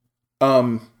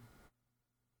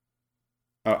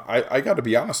 I got to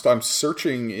be honest, I'm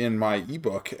searching in my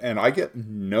ebook and I get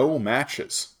no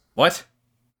matches. What?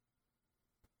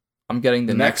 I'm getting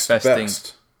the next best thing.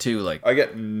 I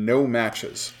get no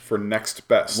matches for next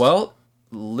best. Well,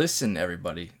 listen,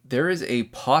 everybody. There is a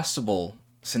possible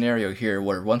scenario here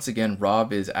where, once again,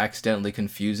 Rob is accidentally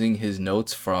confusing his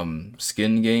notes from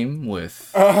Skin Game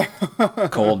with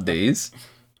Cold Days.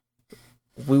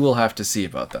 We will have to see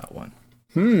about that one.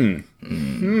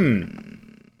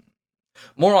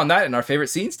 More on that in our favorite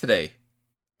scenes today.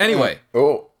 Anyway.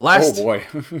 Oh boy.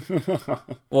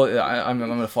 Well, I'm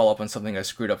going to follow up on something I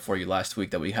screwed up for you last week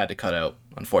that we had to cut out,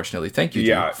 unfortunately. Thank you,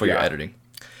 Drew, for your editing.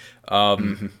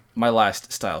 My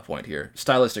last style point here.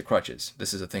 Stylistic crutches.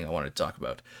 This is a thing I wanted to talk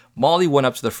about. Molly went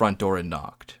up to the front door and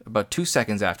knocked. About 2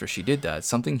 seconds after she did that,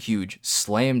 something huge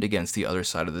slammed against the other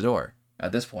side of the door.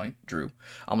 At this point, Drew,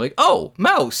 I'm like, oh,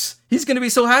 Mouse! He's going to be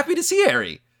so happy to see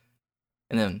Harry!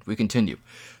 And then we continue.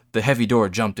 The heavy door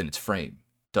jumped in its frame.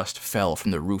 Dust fell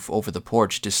from the roof over the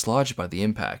porch, dislodged by the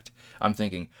impact. I'm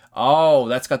thinking, oh,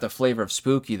 that's got the flavor of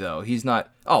spooky, though. He's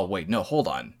not... Oh, wait, no, hold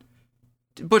on.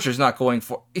 Butcher's not going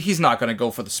for... He's not going to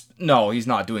go for the... No, he's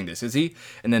not doing this, is he?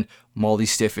 And then Molly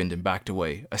stiffened and backed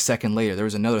away. A second later, there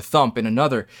was another thump and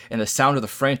another, and the sound of the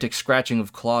frantic scratching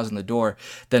of claws in the door.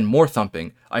 Then more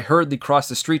thumping. I hurriedly crossed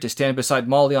the street to stand beside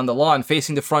Molly on the lawn,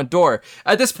 facing the front door.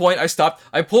 At this point, I stopped.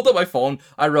 I pulled up my phone.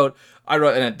 I wrote,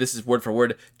 and this is word for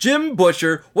word, Jim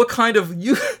Butcher, what kind of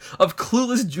of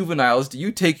clueless juveniles do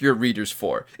you take your readers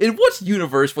for? In what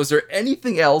universe was there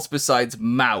anything else besides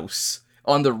mouse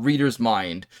on the reader's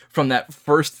mind from that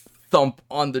first thump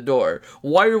on the door?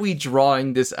 Why are we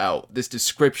drawing this out? This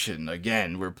description,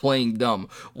 again, we're playing dumb.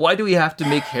 Why do we have to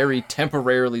make Harry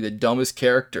temporarily the dumbest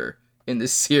character in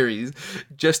this series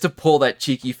just to pull that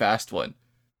cheeky fast one?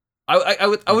 I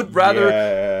would rather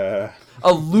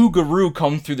a Lugaroo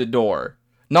come through the door.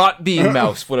 Not being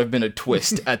mouse would have been a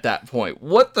twist at that point.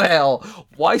 What the hell?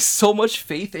 Why so much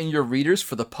faith in your readers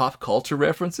for the pop culture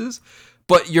references?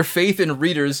 But your faith in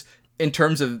readers in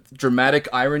terms of dramatic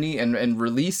irony and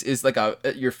release is like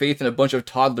your faith in a bunch of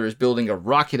toddlers building a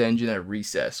rocket engine at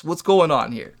recess. What's going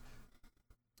on here?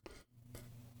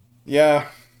 Yeah.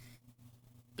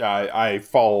 I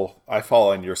fall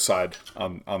on your side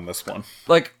on this one.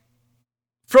 Like,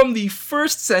 from the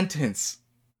first sentence,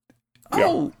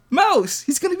 oh, mouse,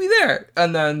 he's gonna be there.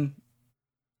 And then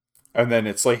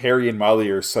it's like Harry and Molly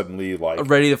are suddenly like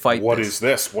ready to fight. What is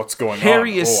this? What's going on?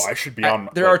 I should be on.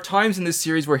 There are times in this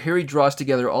series where Harry draws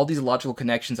together all these logical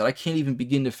connections that I can't even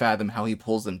begin to fathom how he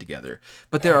pulls them together.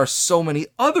 But there are so many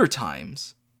other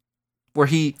times where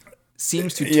he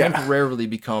seems to temporarily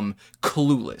become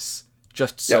clueless,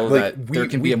 just so that there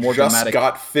can be a more dramatic. We just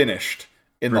got finished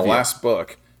in the last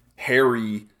book,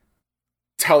 Harry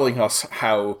telling us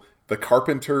how the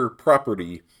Carpenter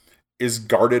property is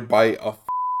guarded by a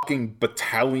fucking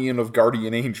battalion of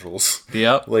guardian angels.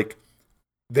 Yep. Like,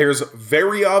 there's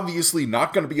very obviously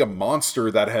not going to be a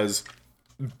monster that has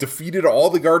defeated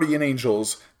all the guardian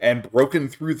angels and broken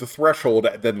through the threshold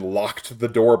and then locked the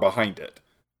door behind it.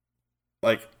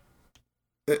 Like,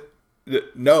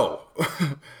 no.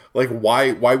 Like,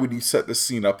 why would he set this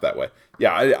scene up that way?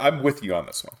 Yeah, I'm with you on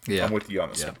this one. Yeah. I'm with you on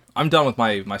this one. I'm done with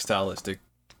my stylistic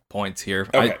points here.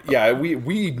 Okay,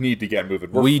 we need to get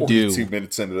moving. We're 42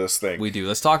 minutes into this thing. We do.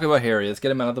 Let's talk about Harry. Let's get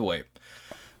him out of the way.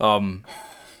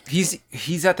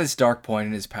 He's at this dark point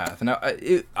in his path, and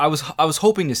I was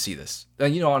hoping to see this.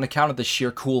 And, on account of the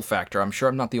sheer cool factor, I'm sure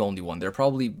I'm not the only one. There are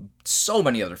probably so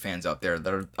many other fans out there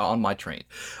that are on my train.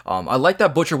 I like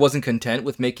that Butcher wasn't content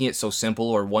with making it so simple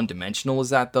or one-dimensional as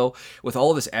that, though. With all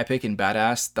of this epic and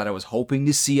badass that I was hoping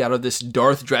to see out of this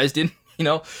Darth Dresden,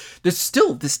 there's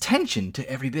still this tension to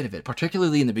every bit of it,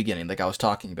 particularly in the beginning, like I was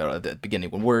talking about at the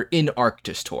beginning, when we're in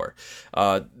Arctis Tour.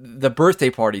 The birthday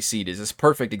party scene is this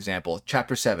perfect example.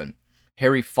 Chapter 7,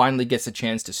 Harry finally gets a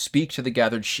chance to speak to the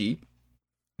gathered sheep.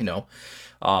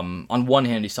 On one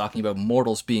hand, he's talking about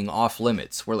mortals being off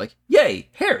limits. We're like, yay,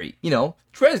 Harry,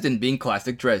 Dresden being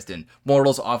classic Dresden.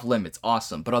 Mortals off limits,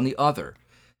 awesome. But on the other,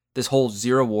 this whole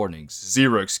zero warnings,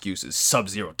 zero excuses,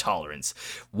 sub-zero tolerance.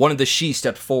 One of the Shi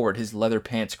stepped forward, his leather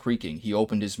pants creaking. He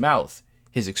opened his mouth,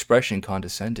 his expression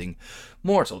condescending.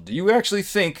 Mortal, do you actually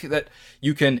think that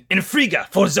you can infriga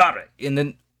forzare? And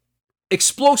then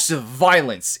explosive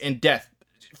violence and death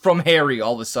from Harry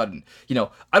all of a sudden.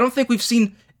 I don't think we've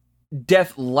seen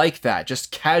death like that,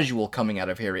 just casual coming out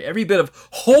of Harry. Every bit of,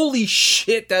 holy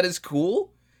shit, that is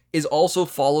cool, is also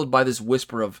followed by this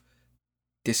whisper of,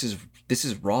 this is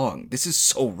wrong. This is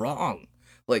so wrong.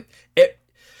 Like,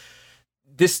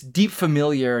 this deep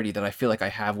familiarity that I feel like I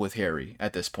have with Harry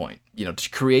at this point, to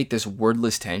create this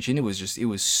wordless tension, it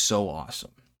was so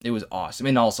awesome. It was awesome.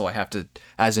 And also, I have to,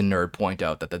 as a nerd, point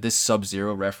out that this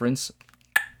Sub-Zero reference,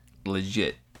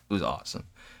 legit, it was awesome.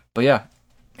 But yeah,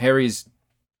 Harry's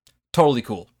totally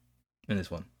cool in this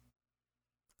one.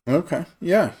 Okay.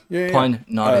 Yeah. Pun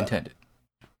not intended.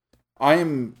 I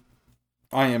am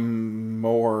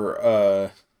more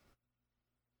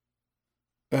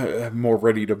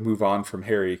ready to move on from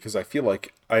Harry because I feel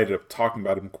like I ended up talking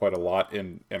about him quite a lot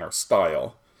in our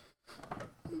style.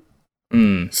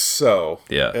 So,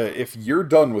 if you're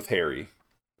done with Harry,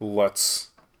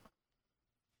 let's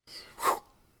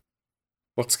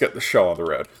get the show on the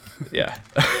road. Yeah.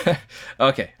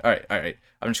 Okay. All right.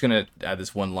 I'm just gonna add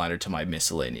this one-liner to my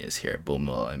miscellaneous here. Boom.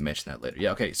 I mention that later.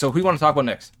 Yeah. Okay. So, who do you want to talk about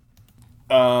next?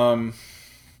 How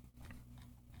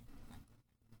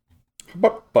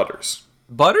about Butters?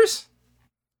 Butters?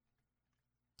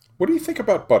 What do you think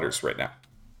about Butters right now?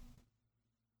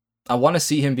 I want to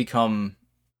see him become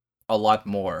a lot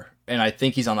more, and I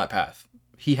think he's on that path.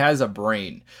 He has a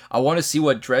brain. I want to see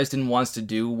what Dresden wants to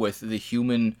do with the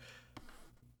human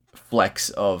flex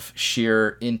of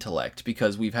sheer intellect,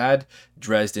 because we've had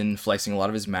Dresden flexing a lot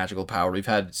of his magical power. We've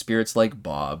had spirits like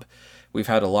Bob. We've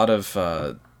had a lot of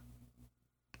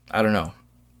I don't know,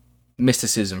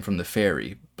 mysticism from the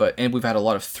fairy, and we've had a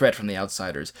lot of threat from the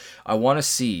outsiders. I want to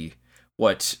see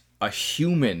what a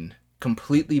human,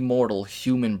 completely mortal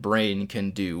human brain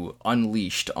can do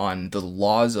unleashed on the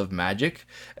laws of magic,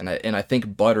 and I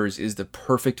think Butters is the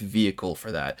perfect vehicle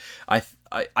for that.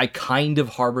 I kind of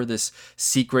harbor this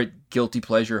secret guilty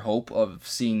pleasure hope of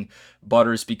seeing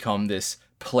Butters become this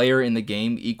player in the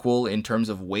game equal in terms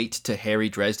of weight to Harry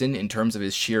Dresden in terms of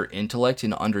his sheer intellect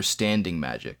in understanding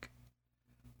magic.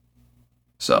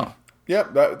 So, yeah,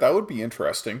 that would be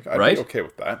interesting. I'd right? be okay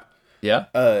with that. Yeah.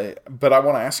 But I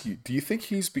want to ask you, do you think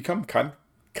he's become kind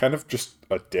of just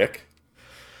a dick?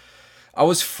 I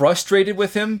was frustrated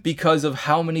with him because of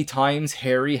how many times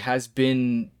Harry has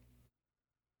been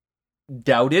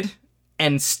doubted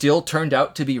and still turned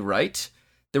out to be right.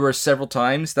 There were several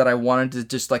times that I wanted to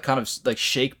just kind of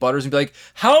shake Butters and be like,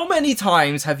 how many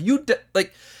times have you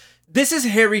this is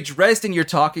Harry Dresden you're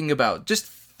talking about. Just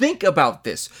think about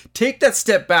this. Take that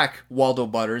step back, Waldo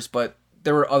Butters. But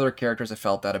there were other characters I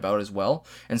felt that about as well,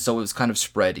 and so it was kind of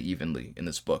spread evenly in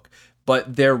this book.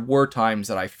 But there were times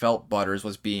that I felt Butters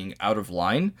was being out of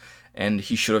line, and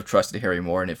he should have trusted Harry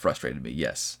more, and it frustrated me.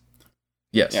 Yes.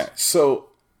 Yeah,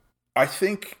 so I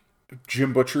think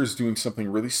Jim Butcher is doing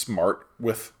something really smart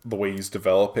with the way he's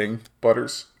developing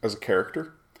Butters as a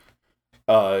character.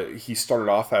 He started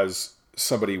off as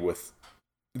somebody with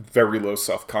very low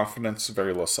self-confidence,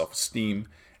 very low self-esteem,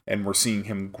 and we're seeing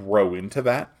him grow into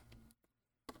that.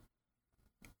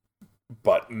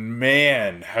 But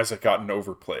man, has it gotten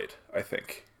overplayed, I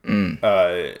think.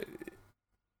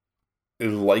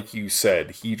 Like you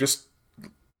said, he just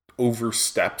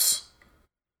oversteps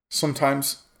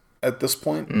sometimes at this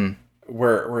point,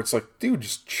 where it's like, dude,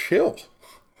 just chill.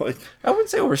 Like, I wouldn't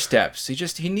say oversteps.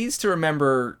 He needs to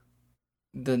remember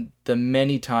the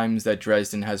many times that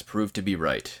Dresden has proved to be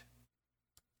right.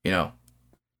 You know,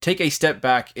 take a step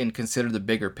back and consider the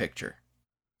bigger picture.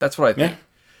 That's what I think. Yeah.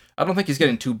 I don't think he's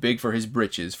getting too big for his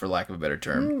britches, for lack of a better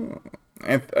term.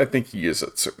 I think he is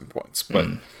at certain points, but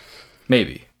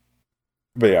maybe.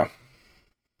 But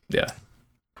yeah.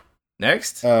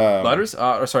 Next, Butters.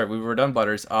 Sorry, we were done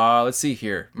Butters. Let's see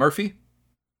here, Murphy.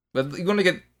 But you want to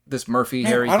get this Murphy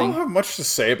Harry thing? I don't have much to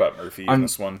say about Murphy in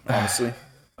this one, honestly.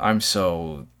 I'm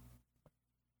so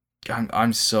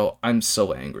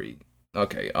angry.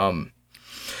 Okay.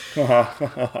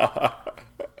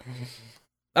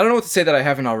 I don't know what to say that I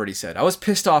haven't already said. I was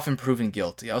pissed off and proven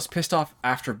guilty. I was pissed off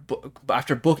after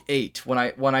book 8 when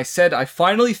I said I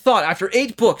finally thought after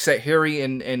 8 books that Harry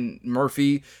and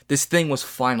Murphy, this thing was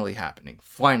finally happening.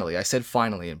 Finally, I said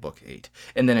finally in book 8,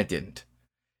 and then it didn't.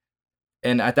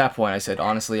 And at that point, I said,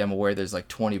 honestly, I'm aware there's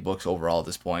 20 books overall at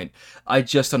this point. I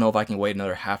just don't know if I can wait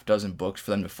another half dozen books for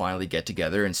them to finally get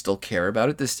together and still care about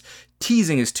it. This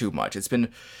teasing is too much. It's been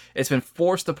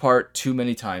forced apart too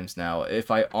many times now.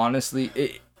 If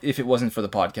it wasn't for the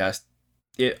podcast,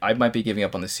 I might be giving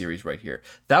up on the series right here.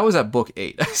 That was at book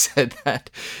 8. I said that.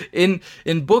 In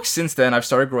books since then, I've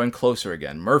started growing closer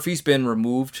again. Murphy's been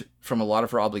removed from a lot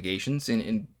of her obligations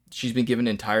she's been given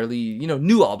entirely,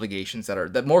 new obligations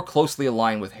that more closely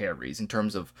align with Harry's in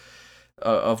terms of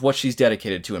what she's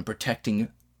dedicated to and protecting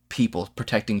people,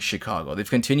 protecting Chicago. They've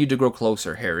continued to grow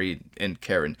closer, Harry and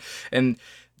Karen. And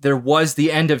there was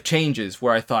the end of changes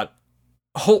where I thought,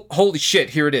 holy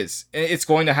shit, here it is. It's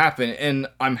going to happen, and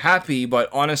I'm happy, but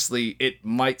honestly, it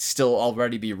might still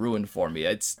already be ruined for me.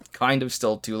 It's kind of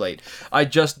still too late.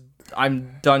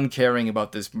 I'm done caring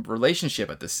about this relationship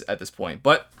at this point,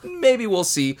 but maybe we'll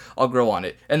see. I'll grow on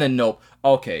it. And then nope.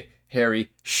 Okay, Harry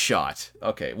shot.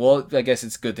 Okay, well, I guess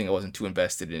it's a good thing I wasn't too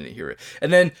invested in it here.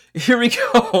 And then here we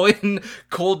go in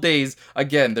Cold Days.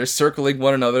 Again, they're circling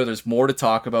one another. There's more to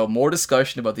talk about, more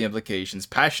discussion about the implications,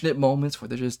 passionate moments where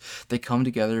they come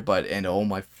together, and oh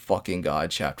my fucking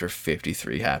god, chapter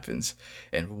 53 happens.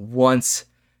 And once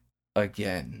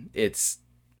again, it's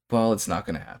not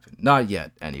going to happen. Not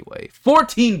yet, anyway.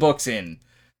 14 books in.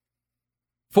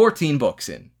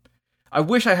 I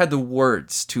wish I had the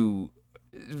words to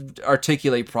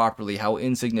articulate properly how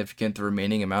insignificant the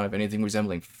remaining amount of anything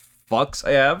resembling fucks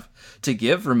I have to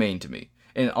give remain to me.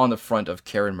 And on the front of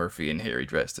Karen Murphy and Harry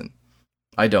Dresden.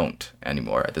 I don't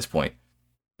anymore at this point.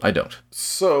 I don't.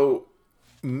 So,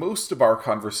 most of our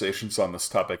conversations on this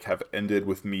topic have ended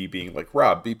with me being like,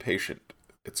 Rob, be patient.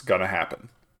 It's gonna happen.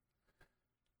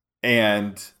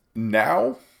 And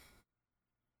now,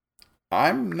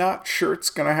 I'm not sure it's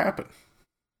going to happen.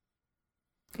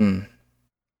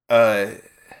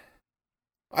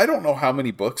 I don't know how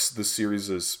many books the series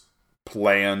is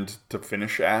planned to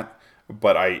finish at,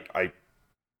 but I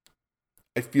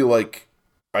feel like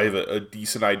I have a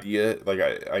decent idea. Like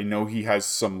I know he has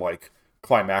some like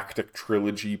climactic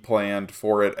trilogy planned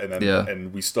for it, and then Yeah.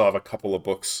 and we still have a couple of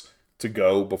books to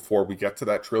go before we get to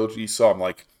that trilogy. So I'm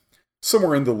like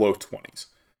somewhere in the low 20s.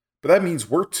 But that means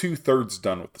we're 2/3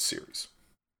 done with the series.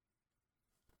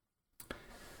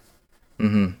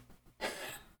 Mm-hmm.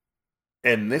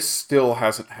 And this still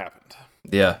hasn't happened.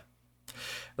 Yeah.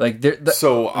 Like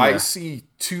So yeah. I see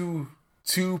two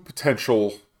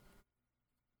potential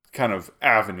kind of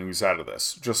avenues out of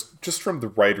this, just from the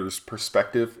writer's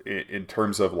perspective, in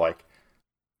terms of like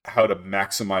how to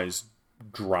maximize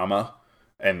drama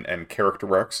and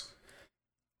character arcs.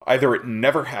 Either it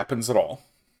never happens at all,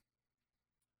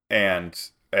 and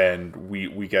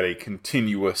we get a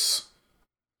continuous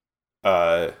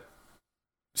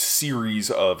series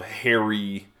of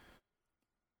Harry,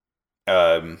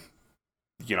 you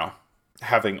know,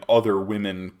 having other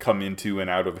women come into and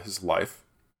out of his life.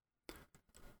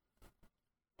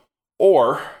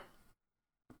 Or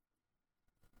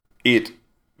it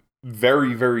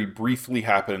very, very briefly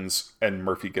happens and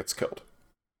Murphy gets killed.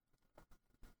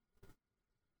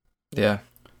 Yeah.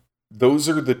 Those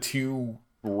are the two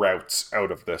routes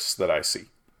out of this that I see.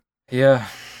 Yeah.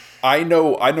 I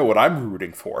know what I'm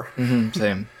rooting for. Mm-hmm.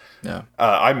 Same. Yeah.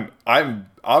 I'm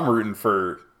rooting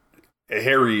for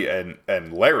Harry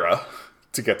and Lara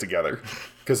to get together,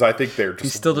 because I think they're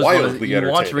just wildly entertaining. You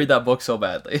want to read that book so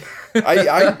badly.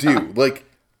 I do. Like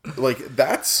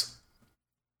that's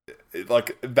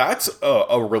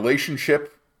a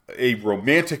relationship, a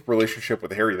romantic relationship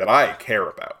with Harry that I care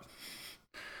about.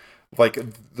 Like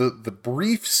the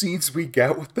brief scenes we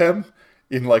get with them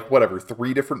in like whatever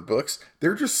 3 different books,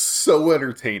 they're just so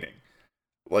entertaining.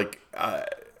 Like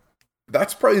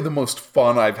that's probably the most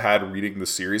fun I've had reading the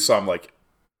series. So I'm like,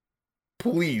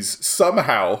 please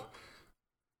somehow,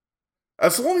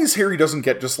 as long as Harry doesn't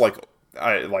get just like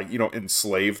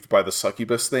enslaved by the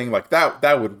succubus thing, like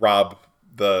that would rob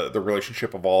the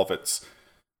relationship of all of its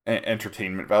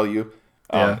entertainment value.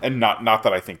 Yeah. And not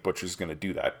that I think Butch is going to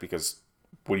do that, because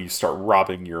when you start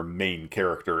robbing your main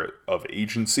character of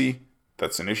agency,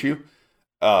 that's an issue.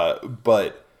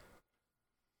 But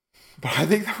I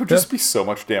think that would just be so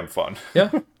much damn fun.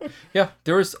 Yeah.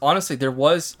 There was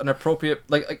an appropriate,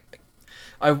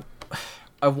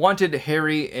 I wanted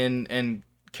Harry and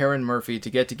Karen Murphy to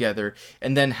get together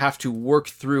and then have to work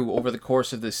through, over the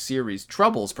course of this series,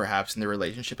 troubles perhaps in their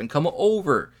relationship, and come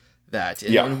over that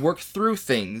and work through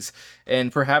things,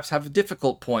 and perhaps have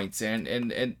difficult points, and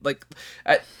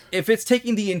if it's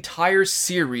taking the entire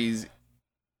series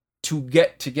to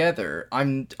get together,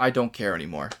 I don't care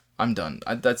anymore. I'm done.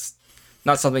 That's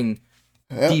not something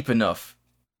deep enough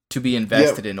to be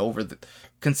invested in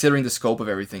considering the scope of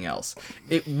everything else.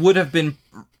 It would have been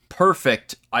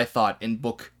perfect, I thought, in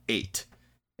book 8.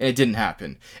 And it didn't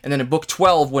happen. And then in book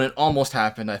 12, when it almost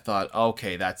happened, I thought,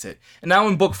 okay, that's it. And now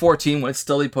in book 14, when it's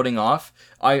still putting off,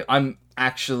 I'm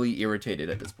actually irritated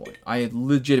at this point. I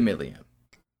legitimately am.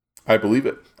 I believe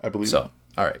it. So,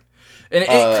 all right. And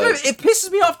it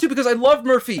pisses me off too, because I love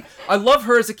Murphy. I love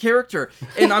her as a character,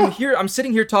 and I'm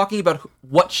sitting here talking about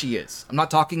what she is. I'm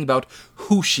not talking about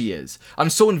who she is. I'm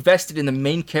so invested in the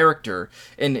main character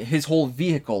and his whole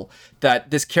vehicle,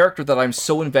 that this character that I'm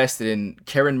so invested in,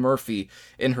 Karen Murphy,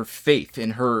 in her faith,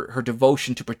 in her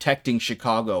devotion to protecting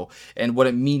Chicago and what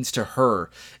it means to her,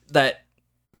 that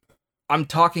I'm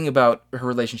talking about her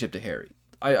relationship to Harry.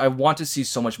 I want to see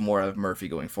so much more out of Murphy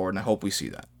going forward, and I hope we see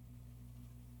that.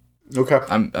 Okay.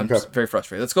 I'm very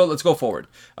frustrated. Let's go forward.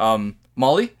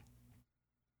 Molly?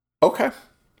 Okay.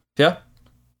 Yeah?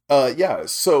 Yeah,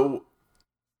 so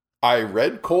I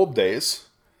read Cold Days,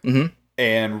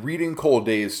 and reading Cold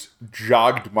Days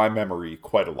jogged my memory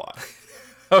quite a lot.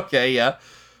 Okay, yeah.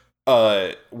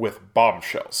 With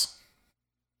Bombshells,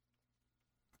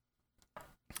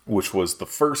 which was the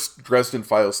first Dresden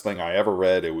Files thing I ever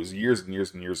read. It was years and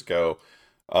years and years ago,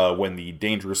 when the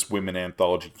Dangerous Women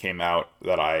anthology came out,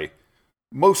 that I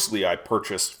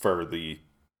purchased for the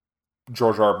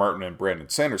George R. R. Martin and Brandon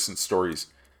Sanderson stories,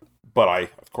 but I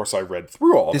read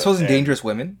through all of it. This wasn't Dangerous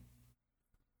Women?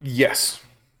 Yes.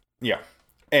 Yeah.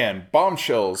 And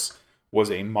Bombshells was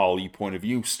a Molly point of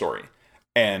view story.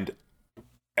 And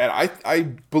I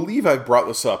believe I brought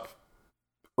this up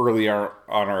earlier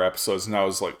on our episodes, and I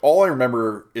was like, all I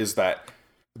remember is that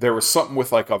there was something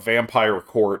with like a vampire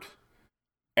court,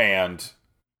 and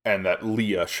that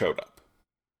Leah showed up.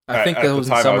 I think that was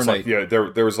in Summer Night. Yeah,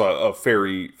 there was a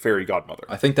fairy godmother.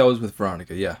 I think that was with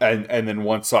Veronica, yeah. And then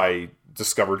once I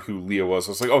discovered who Leah was,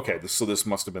 I was like, okay, this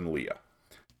must have been Leah.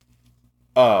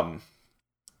 Um,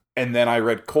 and then I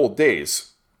read Cold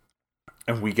Days,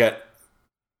 and we get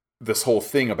this whole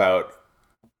thing about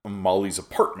Molly's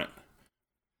apartment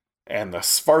and the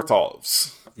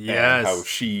Svartalfs and how Yes.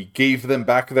 she gave them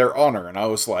back their honor. And I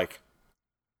was like,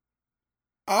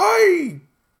 I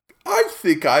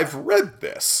think I've read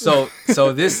this. So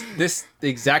this the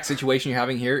exact situation you're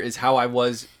having here is how I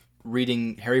was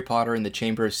reading Harry Potter and the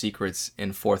Chamber of Secrets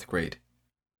in 4th grade.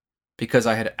 Because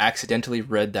I had accidentally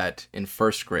read that in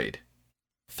 1st grade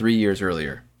 3 years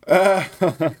earlier.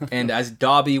 And as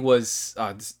Dobby was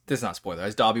this is not spoiler,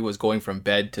 as Dobby was going from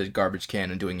bed to garbage can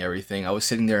and doing everything, I was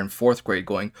sitting there in 4th grade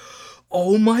going,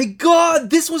 "Oh my god,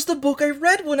 this was the book I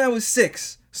read when I was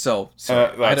 6." So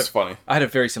that's funny. I had a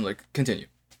very similar. Continue.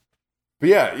 But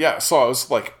yeah. So I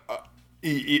was like,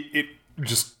 it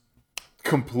just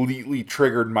completely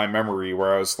triggered my memory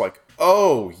where I was like,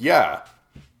 oh yeah,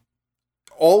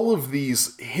 all of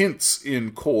these hints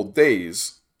in Cold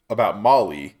Days about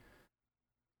Molly,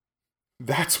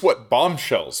 that's what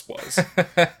Bombshells was.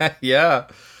 Yeah.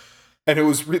 And it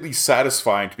was really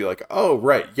satisfying to be like, oh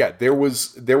right, yeah, there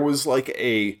was like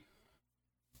the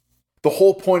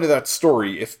whole point of that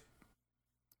story,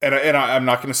 I'm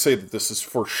not going to say that this is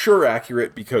for sure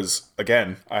accurate because,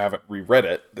 again, I haven't reread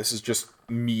it. This is just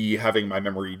me having my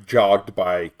memory jogged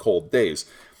by Cold Days.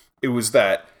 It was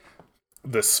that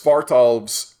the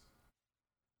Svartalfs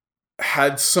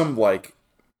had some, like,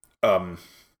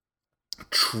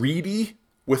 treaty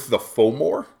with the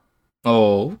Fomor.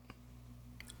 Oh.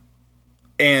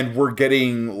 And were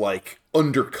getting, like,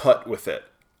 undercut with it.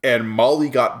 And Molly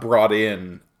got brought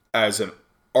in as an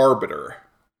arbiter.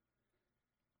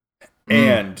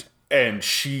 And then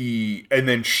she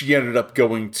ended up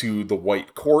going to the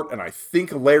White Court, and I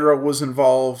think Lara was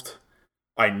involved.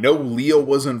 I know Leah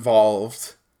was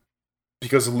involved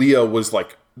because Leah was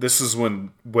like, this is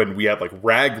when we had like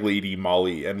Rag Lady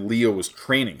Molly, and Leah was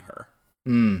training her.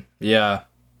 Yeah.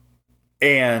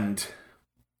 And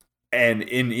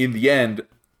in the end,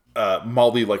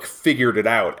 Molly like figured it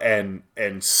out and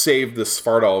saved the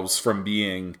Svartalfs from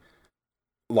being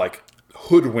like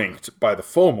hoodwinked by the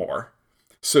Fomor.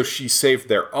 So she saved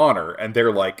their honor, and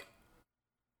they're like,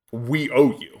 we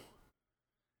owe you.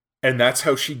 And that's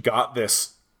how she got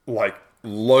this, like,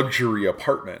 luxury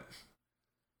apartment.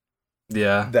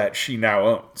 Yeah. That she now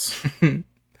owns.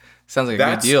 Sounds like a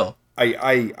good deal.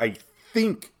 I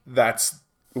think that's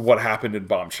what happened in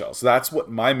Bombshells. That's what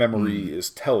my memory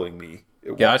is telling me.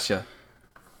 Gotcha.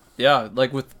 Yeah,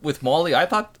 like with Molly, I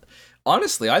thought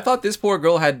this poor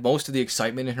girl had most of the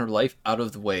excitement in her life out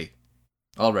of the way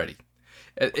already.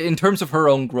 In terms of her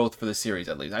own growth for the series,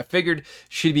 at least. I figured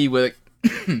she'd be without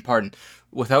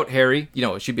Harry,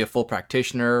 she'd be a full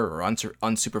practitioner or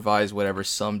unsupervised, whatever,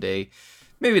 someday.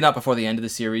 Maybe not before the end of the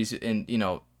series, and,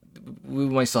 we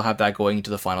might still have that going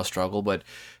into the final struggle, but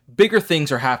bigger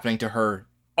things are happening to her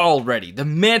already. The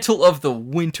mantle of the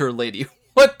Winter Lady.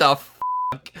 What the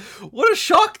fuck? What a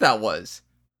shock that was.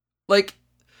 Like,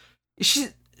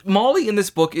 Molly in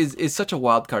this book is such a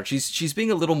wild card. She's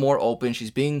being a little more open. She's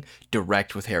being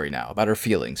direct with Harry now about her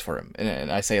feelings for him.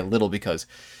 And I say a little because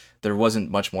there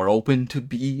wasn't much more open to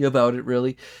be about it,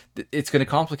 really. It's going to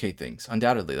complicate things,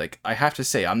 undoubtedly. Like, I have to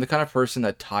say, I'm the kind of person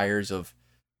that tires of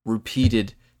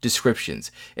repeated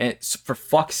descriptions. And for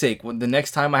fuck's sake, when the next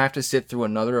time I have to sit through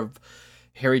another of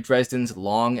Harry Dresden's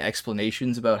long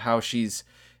explanations about how she's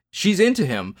into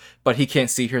him, but he can't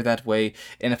see her that way.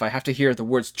 And if I have to hear the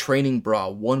words training bra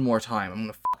one more time, I'm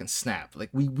gonna fucking snap. Like,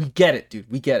 we get it,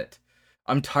 dude. We get it.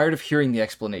 I'm tired of hearing the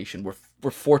explanation.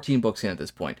 We're 14 books in at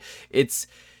this point. It's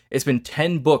been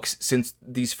 10 books since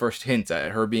these first hints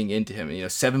at her being into him. And,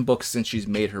 7 books since she's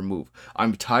made her move.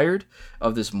 I'm tired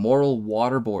of this moral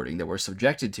waterboarding that we're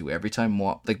subjected to every time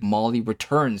Molly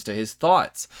returns to his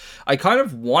thoughts. I kind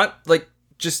of want,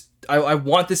 I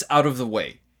want this out of the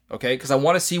way. Okay, because I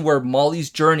want to see where Molly's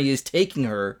journey is taking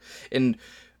her, and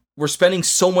we're spending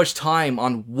so much time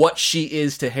on what she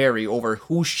is to Harry over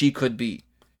who she could be,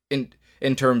 in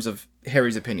terms of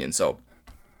Harry's opinion. So,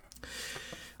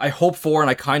 I hope for and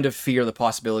I kind of fear the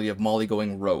possibility of Molly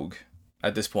going rogue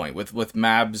at this point with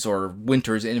Mab's or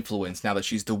Winter's influence now that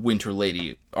she's the Winter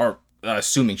Lady, or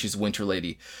assuming she's the Winter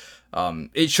Lady.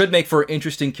 It should make for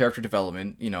interesting character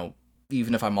development.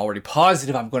 Even if I'm already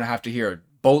positive I'm going to have to hear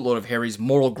boatload of Harry's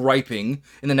moral griping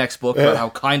in the next book about how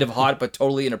kind of hot but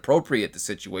totally inappropriate the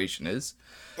situation is.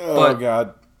 Oh,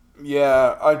 God.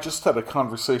 Yeah, I just had a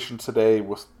conversation today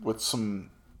with some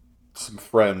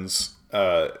friends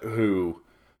who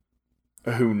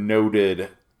noted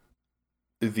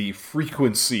the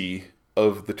frequency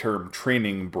of the term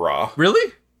training bra.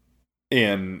 Really?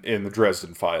 in the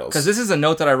Dresden Files. Because this is a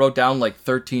note that I wrote down like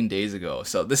 13 days ago.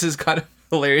 So this is kind of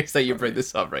hilarious that you bring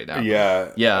this up right now.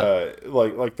 Yeah. Yeah.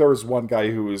 Like there was one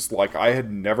guy who was like, I had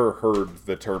never heard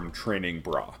the term training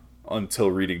bra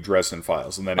until reading Dresden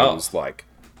Files. And then it was like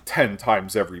 10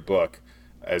 times every book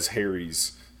as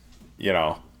Harry's,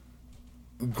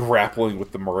 grappling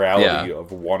with the morality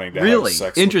of wanting to have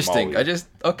sex interesting. with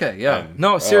Molly. And,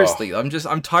 no, seriously.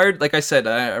 I'm tired. Like I said,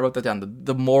 I wrote that down.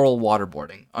 The moral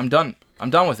waterboarding. I'm done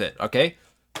with it. Okay.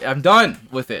 I'm done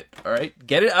with it. All right.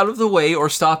 Get it out of the way or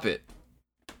stop it.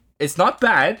 It's not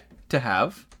bad to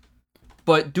have,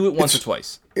 but do it once or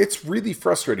twice. It's really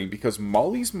frustrating because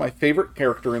Molly's my favorite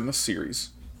character in the series.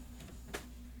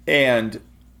 And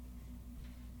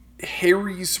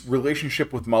Harry's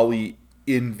relationship with Molly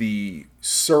in the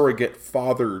surrogate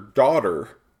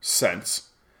father-daughter sense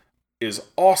is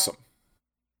awesome.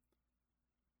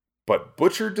 But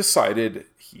Butcher decided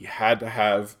he had to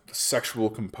have the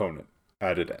sexual component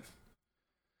added in.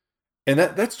 And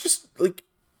that's just, like,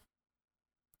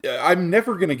 I'm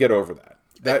never going to get over that.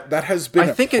 That has been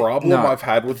a problem I've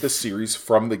had with this series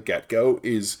from the get-go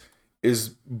is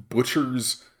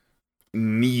Butcher's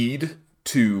need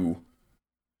to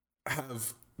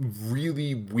have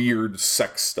really weird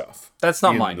sex stuff. That's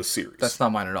not mine. The series. That's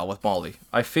not mine at all with Molly.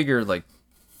 I figure like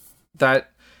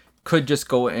that could just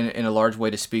go in a large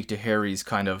way to speak to Harry's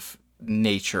kind of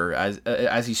nature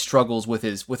as he struggles with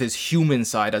his human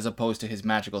side as opposed to his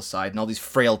magical side and all these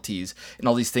frailties and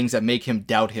all these things that make him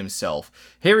doubt himself.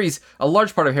 A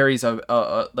large part of Harry's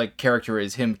like character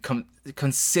is him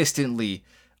consistently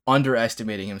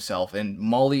underestimating himself, and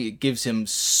Molly gives him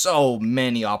so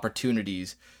many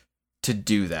opportunities to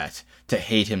do that, to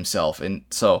hate himself. And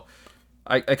so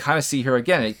I kind of see her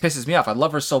again. It pisses me off. I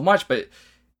love her so much, but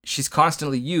she's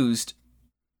constantly used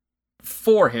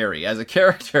for Harry as a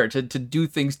character to do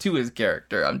things to his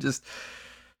character. I'm just,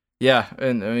 yeah.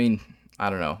 And I mean, I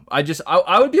don't know.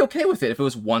 I would be okay with it if it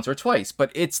was once or twice,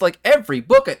 but it's like every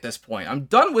book at this point. I'm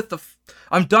done with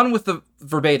the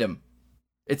verbatim.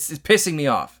 It's pissing me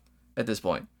off at this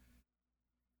point.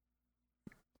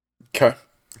 Okay.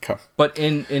 But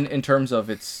in terms of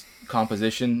its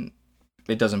composition,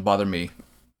 it doesn't bother me.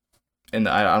 And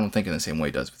I don't think in the same way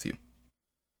it does with you.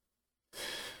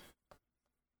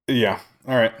 Yeah.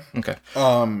 All right. Okay.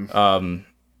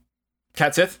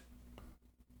 Cat Sith?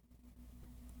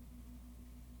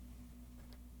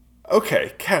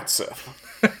 Okay, Cat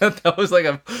Sith. That was like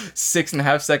a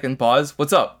 6.5 second pause.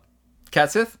 What's up?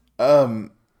 Cat Sith?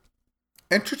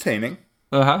 Entertaining.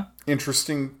 Uh-huh.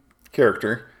 Interesting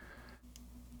character.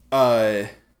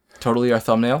 Totally our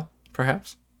thumbnail,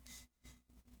 perhaps?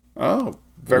 Oh,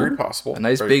 very possible. A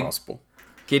nice very big possible.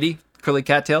 kitty, curly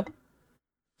cattail.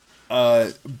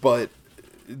 But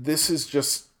this is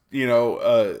just,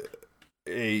 this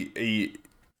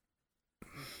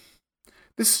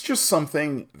is just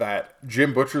something that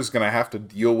Jim Butcher's going to have to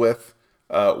deal with,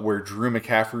 where Drew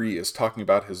McCaffrey is talking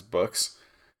about his books.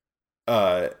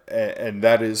 And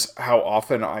that is how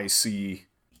often I see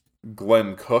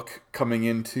Glenn Cook coming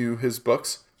into his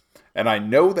books. And I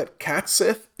know that Cat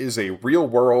Sith is a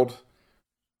real-world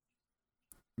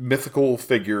mythical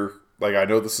figure. Like, I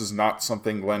know this is not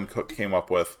something Glenn Cook came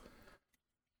up with.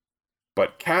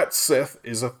 But Cat Sith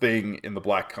is a thing in the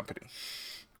Black Company.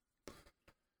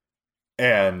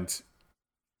 And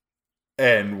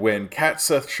when Cat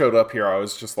Sith showed up here, I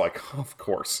was just like, of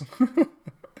course.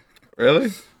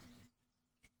 Really?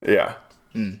 Yeah.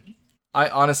 I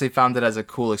honestly found it as a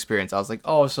cool experience. I was like,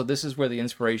 oh, so this is where the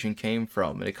inspiration came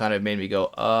from. And it kind of made me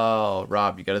go, oh,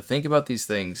 Rob, you got to think about these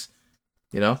things.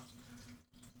 It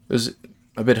was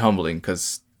a bit humbling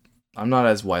because I'm not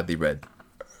as widely read.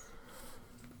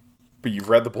 But you've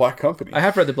read The Black Company. I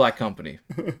have read The Black Company.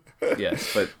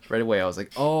 Yes, but right away I was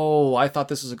like, oh, I thought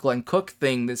this was a Glenn Cook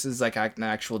thing. This is like an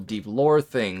actual deep lore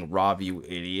thing. Rob, you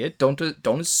idiot. Don't assume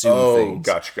things. Oh,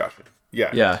 gotcha.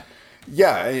 Yeah.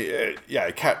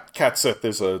 Yeah. Cat Sith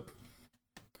is a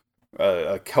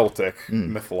Celtic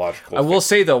mythological I will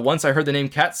say, though, once I heard the name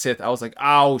Cat Sith, I was like,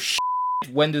 oh, shit.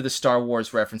 When do the Star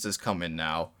Wars references come in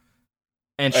now?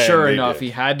 And sure enough, he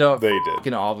had to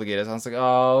fucking obligate us. I was like,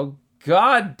 oh,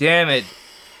 god damn it.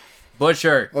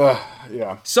 Butcher.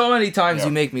 Yeah. So many times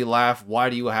you make me laugh. Why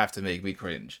do you have to make me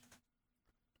cringe?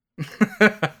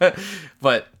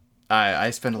 But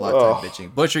I spend a lot of time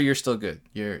bitching. Butcher, you're still good.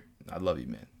 I love you,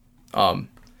 man.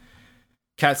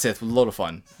 Cat Sith was a load of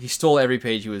fun. He stole every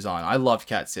page he was on. I loved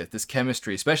Cat Sith. This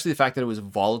chemistry, especially the fact that it was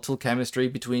volatile chemistry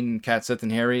between Cat Sith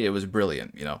and Harry, it was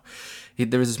brilliant,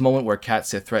 There was this moment where Cat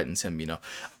Sith threatens him,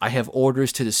 I have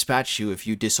orders to dispatch you if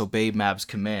you disobey Mab's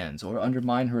commands or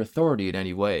undermine her authority in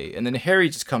any way. And then Harry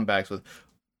just comes back with,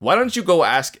 Why don't you go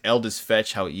ask Eldest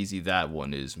Fetch how easy that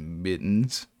one is,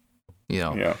 Mittens?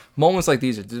 Moments like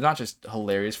these they're not just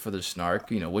hilarious for the snark,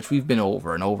 which we've been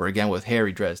over and over again with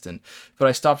Harry Dresden. But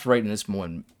I stopped right in this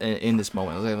moment.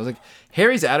 I was like,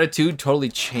 Harry's attitude totally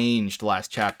changed last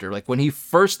chapter. Like when he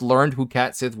first learned who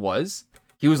Cat Sith was,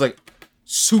 he was like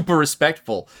super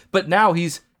respectful. But now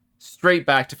he's straight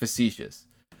back to facetious.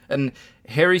 And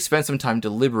Harry spent some time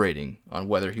deliberating on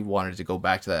whether he wanted to go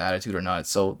back to that attitude or not.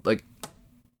 So, like,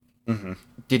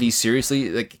 did he seriously,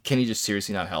 like, can he just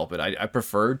seriously not help it? I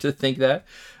prefer to think that.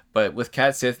 But with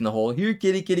Cat Sith and the whole, here,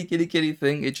 kitty, kitty, kitty, kitty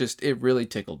thing, it really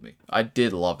tickled me. I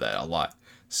did love that a lot.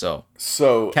 So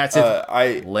Cat Sith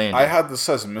I had this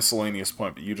as a miscellaneous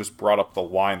point, but you just brought up the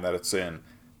line that it's in.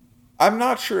 I'm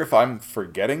not sure if I'm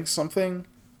forgetting something,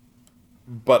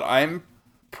 but I'm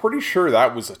pretty sure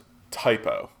that was a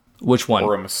typo. Which one?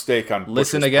 Or a mistake on Butcher's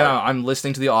Listen again. part. I'm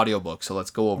listening to the audiobook, so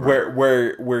let's go over it.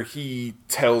 Where he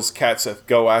tells Cat Sith,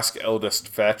 go ask Eldest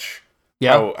Fetch.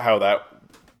 Yeah. How that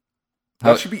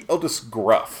should be Eldest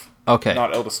Gruff. Okay.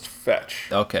 Not Eldest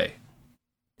Fetch. Okay.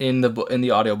 In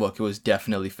the audiobook, it was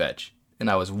definitely Fetch, and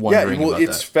I was wondering about that.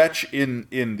 It's Fetch in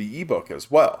the ebook as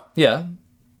well. Yeah.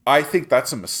 I think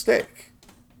that's a mistake.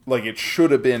 Like, it should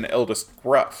have been Eldest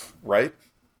Gruff, right?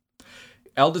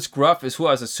 Eldest Gruff is who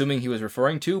I was assuming he was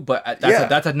referring to, but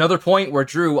that's another point where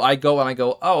I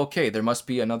go, oh, okay, there must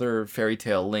be another fairy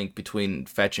tale link between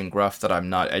Fetch and Gruff that I'm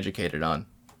not educated on.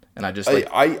 And I just back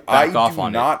off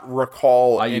on it. I do not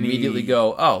recall I immediately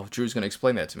go, oh, Drew's going to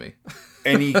explain that to me.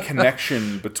 any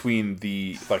connection between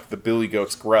the Billy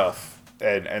Goat's Gruff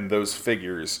and those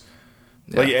figures.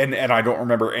 Yeah. And I don't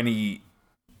remember any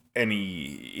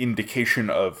indication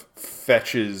of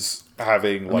Fetches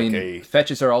having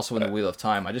Fetches are also in the Wheel of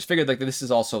Time. I just figured this is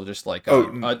also just like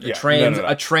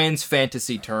a trans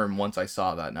fantasy term once I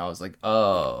saw that, and I was like,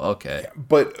 oh, okay.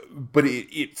 But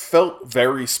it felt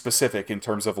very specific in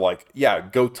terms of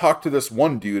go talk to this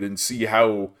one dude and see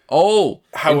how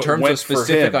in terms of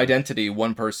specific identity,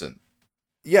 one person.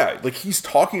 Yeah, he's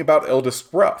talking about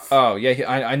Eldest Gruff. Oh yeah,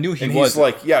 I knew he and was.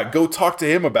 He's go talk to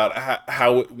him about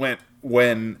how it went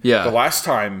when the last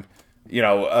time.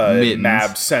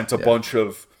 Mab sent a bunch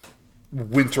of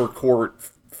Winter Court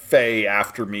Fae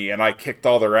after me, and I kicked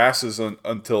all their asses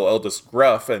until Eldest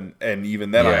Gruff, and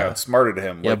even then I outsmarted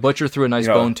him. Yeah, Butcher threw a nice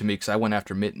bone to me because I went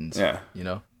after Mittens. Yeah.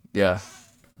 Yeah.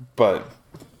 But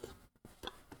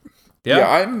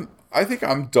I think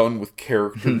I'm done with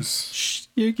characters. Shh,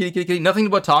 nothing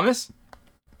about Thomas?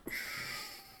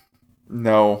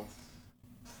 No.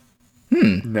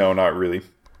 No, not really.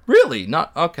 Really?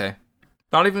 Not okay.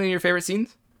 Not even in your favorite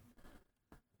scenes?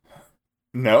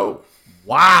 No.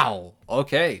 Wow.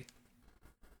 Okay.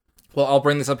 Well, I'll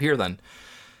bring this up here then.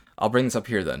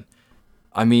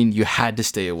 I mean, you had to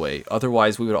stay away.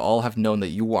 Otherwise, we would all have known that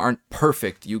you aren't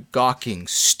perfect. You gawking,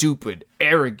 stupid,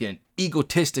 arrogant,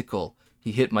 egotistical.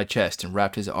 He hit my chest and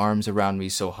wrapped his arms around me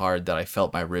so hard that I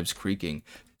felt my ribs creaking.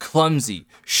 Clumsy,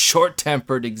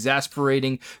 short-tempered,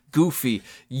 exasperating, goofy,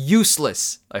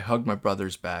 useless. I hugged my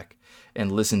brother's back and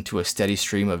listened to a steady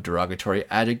stream of derogatory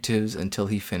adjectives until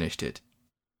he finished it.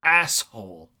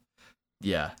 Asshole.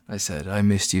 Yeah, I said, I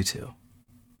missed you too.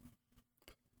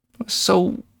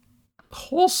 So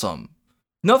wholesome.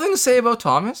 Nothing to say about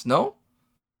Thomas, no?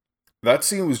 That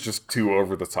scene was just too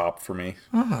over the top for me.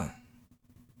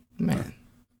 Man.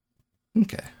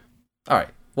 Okay. All right.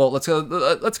 Well,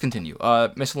 let's continue.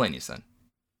 Miscellaneous then.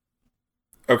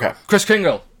 Okay. Kris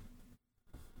Kringle.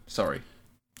 Sorry.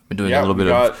 Been doing a little bit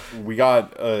of we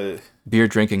got beer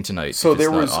drinking tonight. So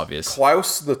there was obvious.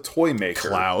 Klaus the toy maker.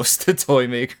 Klaus the toy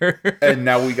maker. And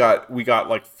now we got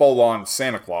full on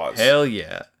Santa Claus. Hell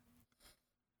yeah.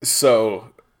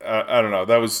 So I don't know.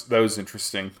 That was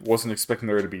interesting. Wasn't expecting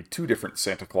there to be two different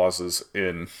Santa Clauses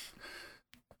in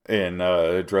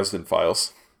Dresden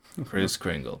Files. Kris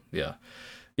Kringle. Yeah.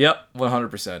 Yep.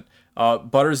 100%.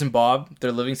 Butters and Bob,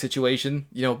 their living situation.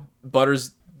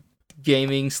 Butters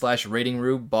gaming/rating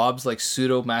room, Bob's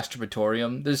pseudo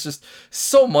masturbatorium. There's just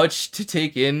so much to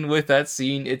take in with that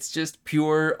scene. It's just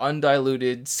pure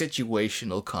undiluted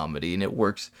situational comedy, and it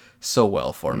works so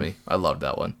well for me. I love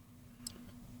that one.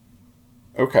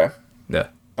 Okay. Yeah.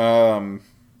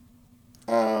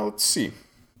 Let's see.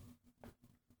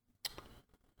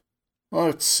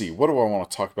 What do I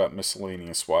want to talk about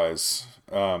miscellaneous wise?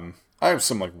 I have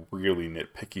some really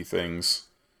nitpicky things.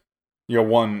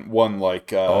 One nitpick.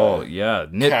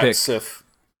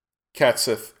 Cat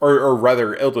Sith, or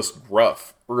rather, Eldest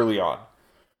Gruff, early on.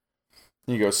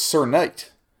 He goes, Sir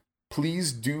Knight,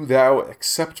 please do thou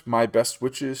accept my best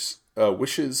wishes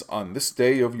on this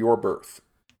day of your birth.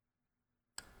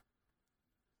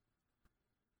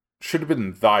 should have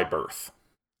been thy birth.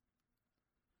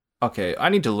 Okay, I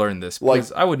need to learn this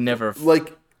because I would never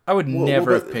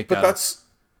have picked but that. that's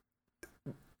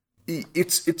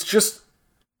it's just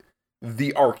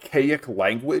the archaic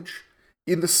language.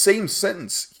 In the same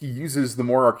sentence, he uses the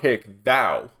more archaic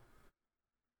thou.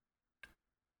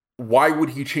 Why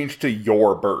would he change to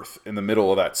your birth in the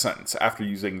middle of that sentence after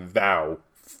using thou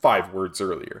 5 words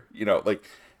earlier? You know, like,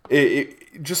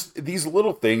 it just these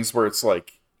little things where it's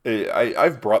like,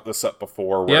 I've brought this up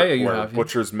before where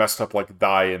Butcher's messed up like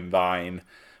thy and thine.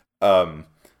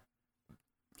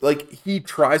 Like, he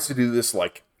tries to do this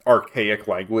like archaic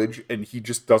language and he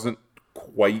just doesn't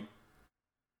quite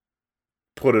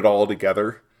put it all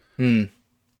together. I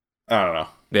don't know.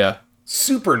 Yeah.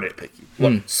 Super nitpicky.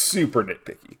 Like, super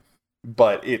nitpicky.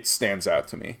 But it stands out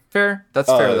to me. Fair. That's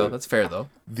fair though. That's fair though.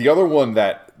 The other one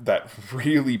that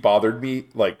really bothered me,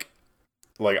 like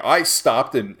I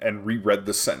stopped and reread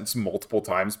the sentence multiple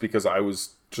times because I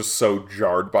was just so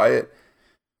jarred by it.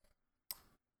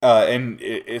 And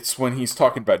it's when he's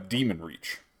talking about Demon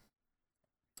Reach.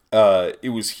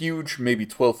 It was huge, maybe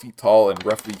 12 feet tall, and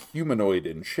roughly humanoid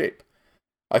in shape.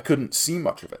 I couldn't see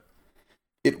much of it.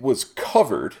 It was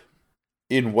covered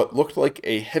in what looked like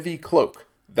a heavy cloak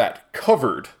that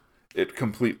covered it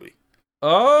completely.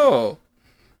 Oh.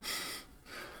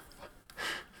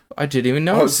 I didn't even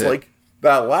notice it. Like,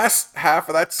 that last half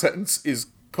of that sentence is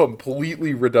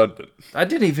completely redundant. I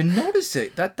didn't even notice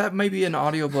it. That may be an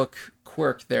audiobook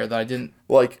quirk there that I didn't...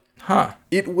 Like, huh.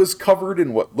 It was covered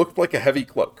in what looked like a heavy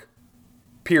cloak.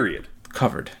 Period.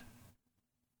 Covered.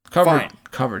 Fine.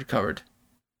 Covered.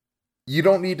 You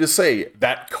don't need to say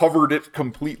that covered it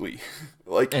completely.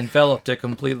 Like, enveloped it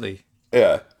completely.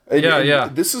 Yeah. Yeah.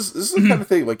 This is the kind of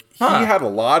thing, like, he had a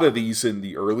lot of these in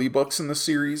the early books in the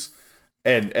series,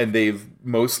 and they've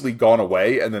mostly gone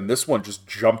away, and then this one just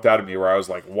jumped out at me where I was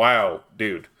like, wow,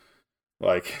 dude.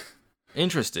 Like,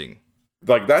 interesting.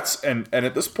 Like, that's, and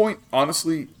at this point,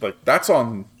 honestly, like, that's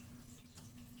on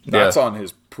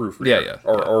his proofreader.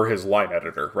 Or his line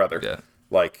editor, rather. Yeah.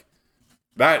 Like,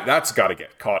 that's got to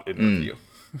get caught in review.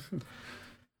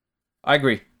 I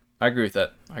agree with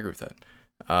that.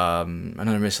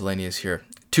 Another miscellaneous here.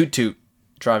 Toot Toot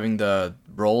driving the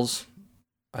rolls,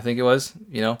 I think it was,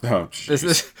 you know. Oh,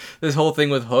 this whole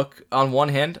thing with Hook, on one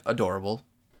hand, adorable.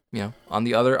 You know, on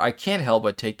the other, I can't help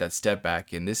but take that step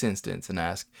back in this instance and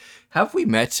ask, have we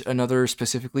met another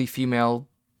specifically female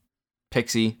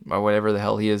pixie, or whatever the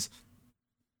hell he is,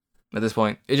 at this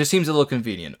point? It just seems a little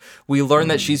convenient. We learn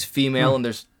that she's female, and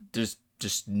there's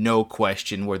just no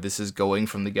question where this is going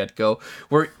from the get-go.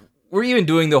 We're even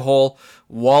doing the whole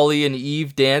Wally and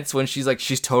Eve dance when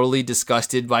she's totally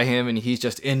disgusted by him and he's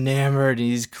just enamored and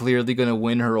he's clearly going to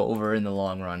win her over in the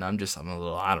long run. I'm a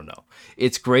little, I don't know.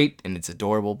 It's great and it's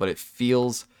adorable, but it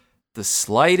feels the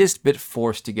slightest bit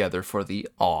forced together for the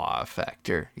awe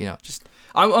factor. You know, just,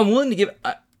 I'm willing to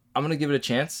I'm going to give it a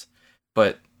chance,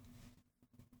 but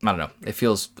I don't know. It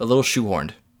feels a little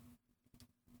shoehorned.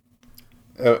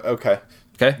 Okay.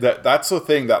 Okay. That's the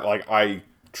thing that, like, I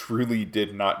truly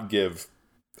did not give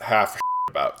half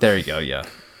about. There you go, yeah.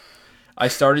 I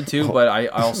started to, but I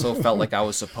also felt like I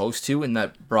was supposed to, and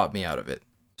that brought me out of it.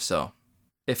 So,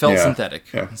 it felt synthetic,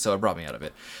 so it brought me out of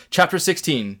it. Chapter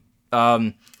 16.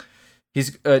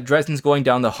 Dresden's going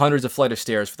down the hundreds of flight of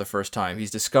stairs for the first time.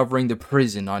 He's discovering the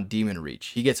prison on Demon Reach.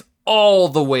 He gets all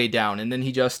the way down, and then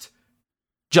he just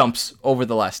jumps over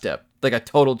the last step, like a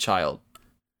total child.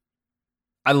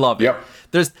 I love it. Yep.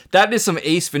 That is some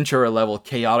Ace Ventura level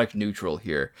chaotic neutral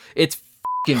here. It's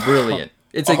fucking brilliant.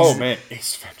 It's man,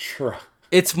 Ace Ventura.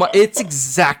 It's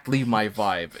exactly my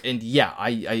vibe. And yeah,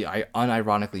 I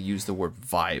unironically use the word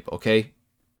vibe, okay?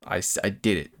 I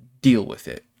did it. Deal with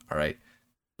it, all right?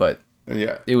 But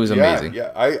it was amazing.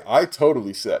 Yeah, I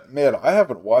totally said, man, I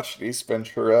haven't watched Ace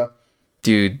Ventura.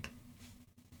 Dude.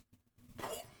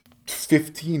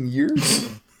 15 years?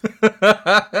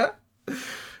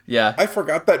 Yeah. I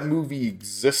forgot that movie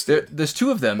existed. There's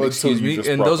 2 of them, excuse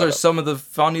me, and those are some of the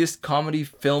funniest comedy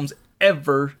films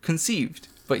ever conceived.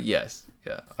 But yes,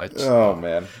 yeah. Oh,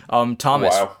 man.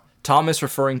 Thomas. Wow. Thomas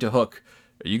referring to Hook.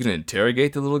 Are you going to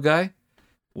interrogate the little guy?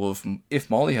 Well, if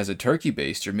Molly has a turkey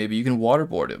baster, maybe you can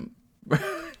waterboard him.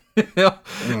 You know?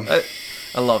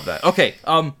 I love that. Okay,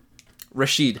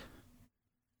 Rashid.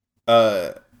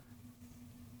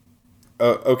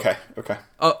 Okay.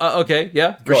 Okay,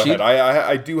 yeah. Go Rashid? ahead.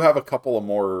 I do have a couple of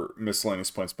more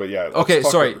miscellaneous points, but yeah. Okay,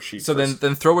 sorry. So first.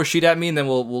 then throw Rashid at me, and then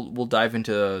we'll dive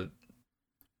into.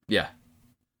 Yeah.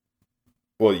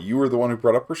 Well, you were the one who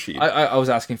brought up Rashid. I was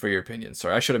asking for your opinion.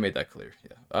 Sorry, I should have made that clear.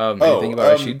 Yeah. Anything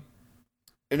about Rashid?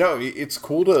 No, it's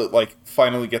cool to like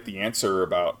finally get the answer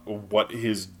about what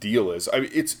his deal is. I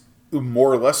mean, it's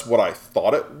more or less what I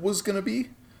thought it was going to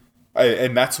be,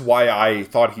 and that's why I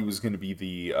thought he was going to be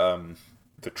the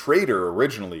traitor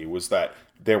originally. Was that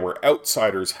there were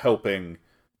outsiders helping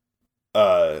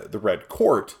the Red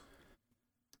Court,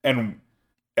 and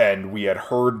we had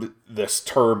heard this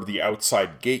term, the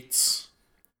outside gates,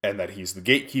 and that he's the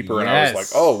gatekeeper. And I was like,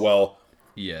 oh well.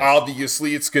 Yes.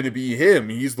 Obviously, it's going to be him.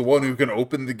 He's the one who can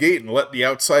open the gate and let the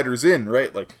outsiders in,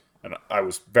 right? Like, and I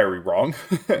was very wrong.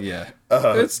 Yeah,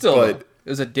 it's still it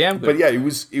was a damn good. But yeah, it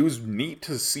was neat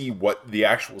to see what the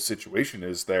actual situation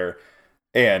is there,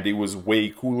 and it was way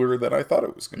cooler than I thought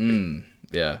it was going to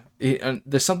be. Yeah, and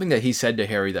there's something that he said to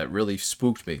Harry that really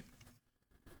spooked me.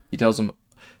 He tells him,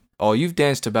 "Oh, you've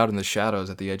danced about in the shadows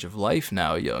at the edge of life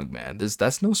now, young man.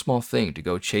 That's no small thing to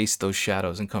go chase those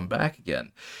shadows and come back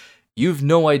again. You've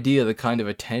no idea the kind of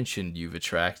attention you've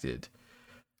attracted."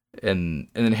 And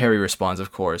then Harry responds,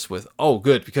 of course, with, "Oh,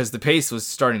 good, because the pace was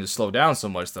starting to slow down so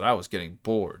much that I was getting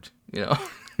bored." You know?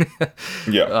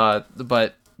 Yeah.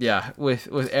 But yeah,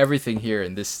 with everything here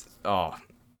in this,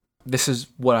 this is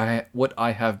what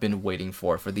I have been waiting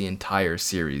for the entire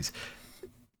series.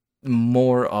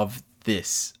 More of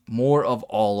this, more of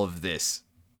all of this.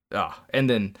 And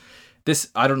then this,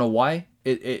 I don't know why.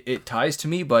 It ties to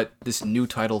me, but this new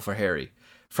title for Harry.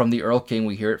 From the Earl King,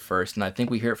 we hear it first, and I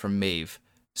think we hear it from Maeve.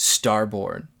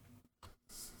 Starborn.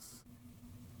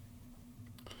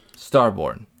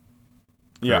 Starborn.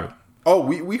 Yeah. Or, oh,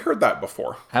 we heard that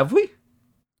before. Have we?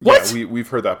 What? Yeah, we've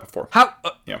heard that before. How?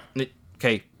 Yeah.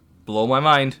 Okay, blow my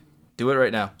mind. Do it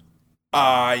right now.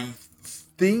 I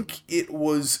think it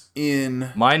was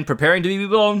in... Mind preparing to be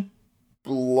blown?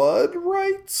 Blood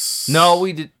Rights? No,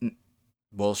 we didn't.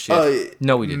 Bullshit.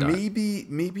 No, we did not.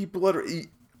 Maybe Blood,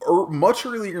 or much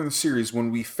earlier in the series when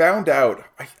we found out.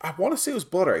 I want to say it was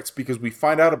Blood Rights because we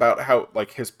find out about how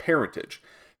like his parentage,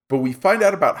 but we find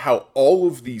out about how all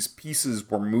of these pieces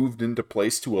were moved into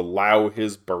place to allow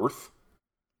his birth.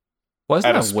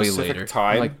 Wasn't at that a way specific later?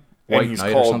 time, Like and White he's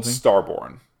Knight or called something?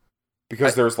 Starborn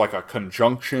because there's like a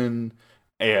conjunction.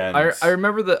 And I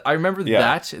remember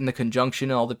that in the conjunction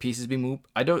and all the pieces being moved.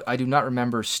 I do not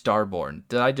remember Starborn.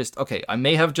 Did I just I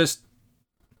may have just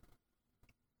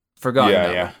forgotten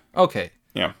that. Yeah. One. Okay.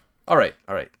 Yeah. All right.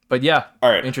 But yeah. All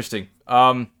right. Interesting.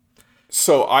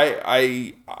 So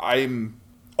I'm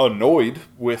annoyed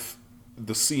with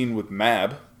the scene with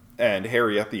Mab and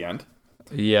Harry at the end.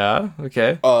 Yeah.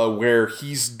 Okay. Where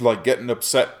he's like getting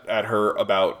upset at her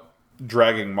about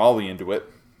dragging Molly into it,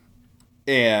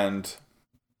 and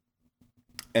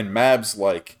Mab's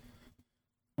like,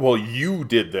 "Well, you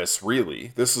did this,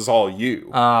 really. This is all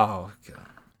you." Oh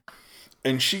God.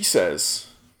 And she says,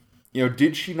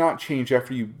 "Did she not change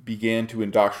after you began to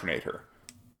indoctrinate her?"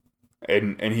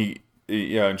 And he,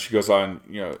 and she goes on,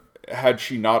 "Had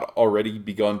she not already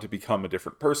begun to become a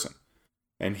different person?"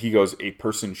 And he goes, "A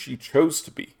person she chose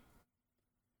to be."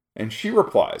 And she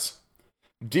replies,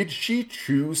 "Did she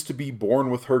choose to be born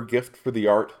with her gift for the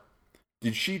art?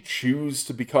 Did she choose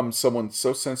to become someone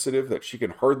so sensitive that she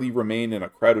can hardly remain in a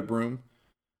crowded room?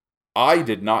 I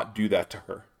did not do that to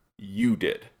her. You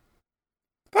did."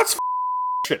 That's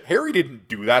shit. Harry didn't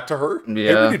do that to her.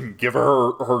 Yeah. Harry didn't give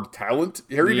her her talent.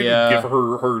 Harry didn't give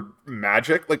her her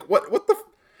magic. Like what the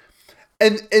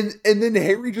and then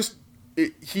Harry just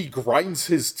he grinds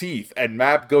his teeth and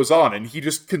Mab goes on and he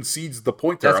just concedes the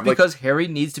point there. That's because Harry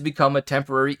needs to become a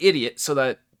temporary idiot so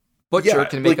that Butcher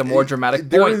can make a more dramatic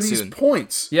there point are these soon.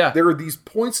 Points. Yeah. There are these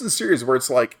points in the series where it's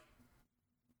like,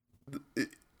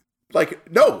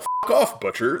 no, f*** off,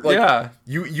 Butcher. Like, yeah.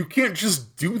 You can't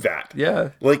just do that.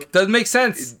 Yeah. Like, doesn't make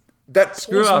sense. That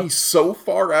pulls me so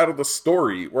far out of the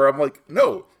story where I'm like,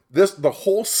 no, the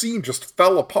whole scene just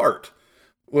fell apart.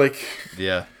 Like,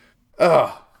 yeah.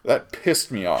 That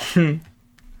pissed me off.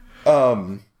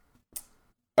 All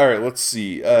right, let's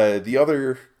see. The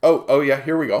other. Oh yeah,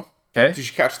 here we go. Okay. Did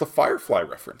you catch the Firefly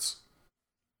reference?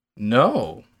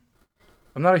 No,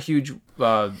 I'm not a huge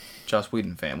Joss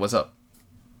Whedon fan. What's up?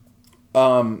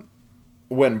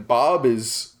 When Bob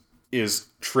is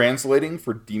translating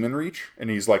for Demon Reach, and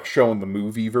he's like showing the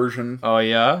movie version. Oh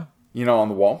yeah. On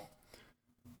the wall.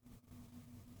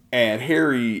 And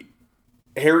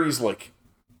Harry's like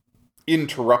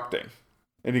interrupting,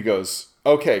 and he goes,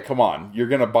 "Okay, come on, you're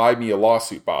gonna buy me a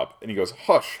lawsuit, Bob." And he goes,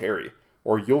 "Hush, Harry,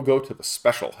 or you'll go to the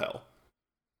special hell."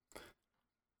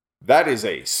 That is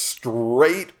a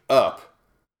straight up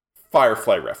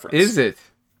Firefly reference. Is it?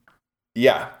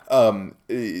 Yeah.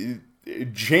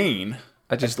 Jane.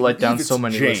 I just let down so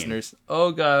many listeners.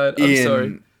 Oh God, I'm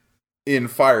sorry. In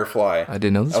Firefly, I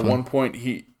didn't know this at one point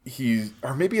he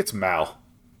or maybe it's Mal.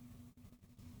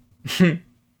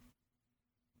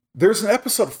 There's an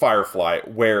episode of Firefly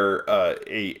where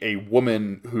a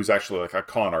woman who's actually like a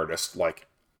con artist like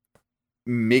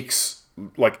makes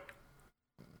like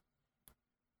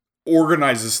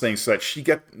organizes things so that she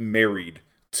gets married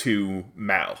to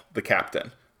Mal, the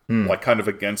captain, like kind of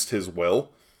against his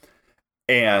will.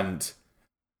 And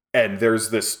there's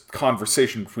this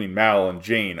conversation between Mal and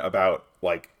Jane about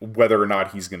like whether or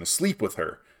not he's going to sleep with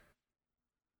her.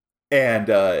 And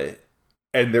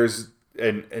there's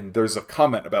a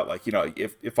comment about like, you know,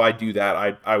 if I do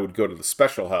that, I would go to the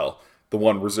special hell, the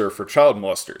one reserved for child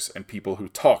molesters and people who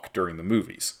talk during the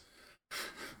movies.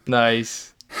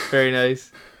 Nice. Very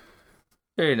nice.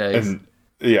 Very nice. And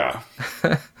yeah.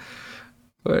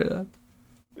 Why not?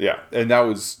 Yeah, and that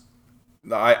was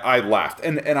I laughed.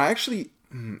 And I actually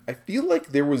I feel like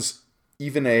there was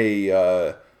even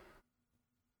a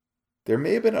there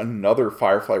may have been another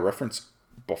Firefly reference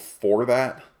before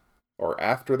that or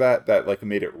after that like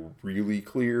made it really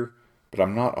clear, but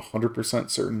I'm not 100%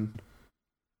 certain.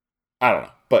 I don't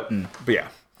know, but yeah.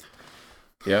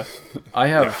 Yeah. I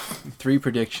have 3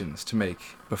 predictions to make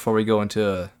before we go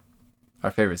into our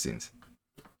favorite scenes.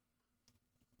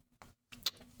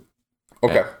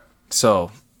 Okay.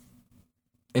 So,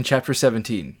 in chapter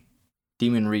 17,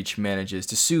 Demon Reach manages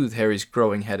to soothe Harry's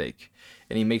growing headache,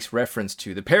 and he makes reference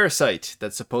to the parasite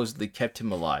that supposedly kept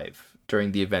him alive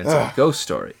during the events of Ghost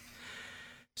Story.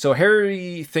 So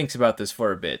Harry thinks about this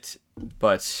for a bit,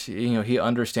 but you know, he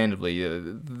understandably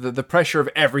the pressure of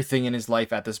everything in his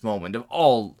life at this moment, of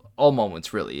all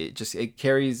moments really, it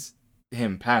carries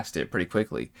him past it pretty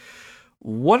quickly.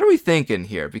 What are we thinking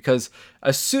here? Because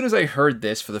as soon as I heard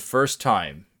this for the first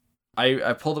time,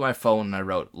 I pulled up my phone and I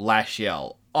wrote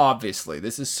Lashiel. Obviously,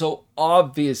 this is so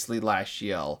obviously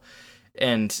Lashiel,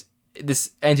 and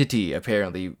this entity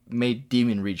apparently made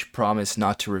Demon Reach promise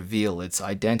not to reveal its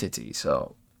identity.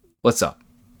 So, what's up?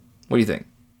 What do you think?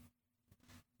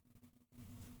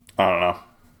 I don't know.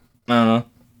 I don't know.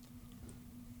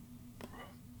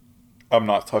 I'm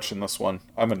not touching this one.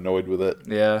 I'm annoyed with it.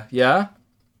 Yeah.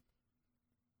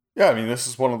 Yeah, I mean, this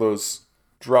is one of those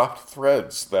dropped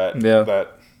threads that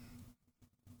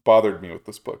bothered me with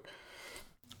this book.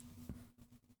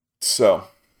 So,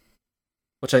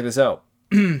 well, check this out.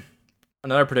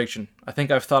 Another prediction. I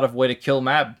think I've thought of a way to kill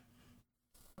Mab.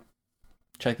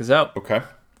 Check this out. Okay.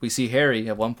 We see Harry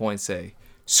at one point say,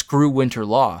 "Screw Winter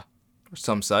Law," or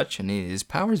some such, and his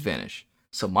powers vanish.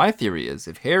 So my theory is,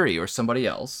 if Harry or somebody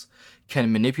else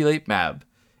can manipulate Mab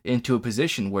into a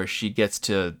position where she gets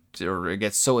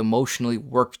so emotionally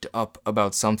worked up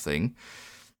about something,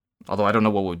 although I don't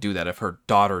know what would do that if her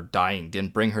daughter dying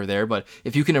didn't bring her there, but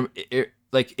if you can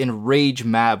like enrage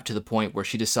Mab to the point where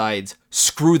she decides,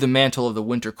 screw the mantle of the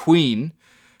Winter Queen,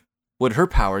 would her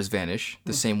powers vanish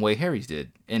the same way Harry's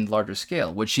did in larger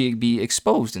scale? Would she be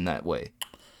exposed in that way?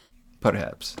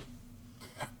 Perhaps.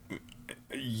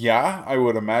 Yeah, I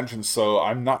would imagine so.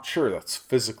 I'm not sure that's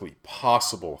physically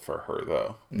possible for her,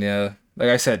 though. Yeah, like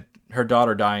I said, her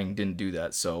daughter dying didn't do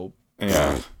that, so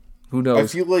yeah, who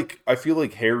knows? I feel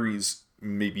like Harry's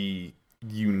maybe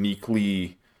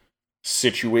uniquely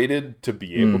situated to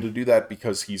be able to do that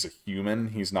because he's a human.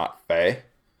 He's not Fae.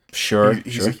 Sure,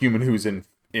 he's a human who's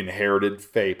inherited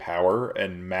Fae power,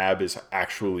 and Mab is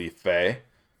actually Fae.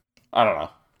 I don't know.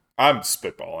 I'm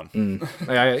spitballing.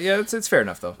 Yeah, it's fair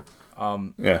enough though.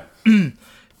 Yeah.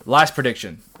 Last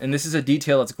prediction, and this is a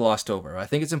detail that's glossed over. I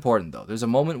think it's important though. There's a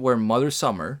moment where Mother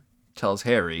Summer tells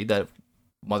Harry that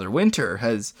Mother Winter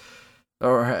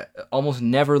almost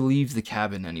never leaves the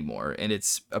cabin anymore, and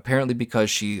it's apparently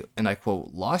because she, and I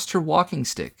quote, lost her walking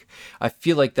stick. I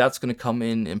feel like that's going to come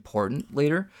in important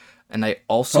later, and I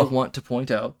also want to point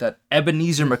out that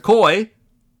Ebenezer McCoy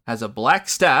has a black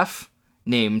staff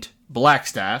named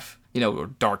Blackstaff, or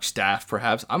Dark Staff,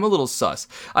 perhaps. I'm a little sus.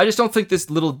 I just don't think this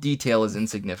little detail is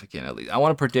insignificant, at least. I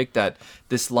want to predict that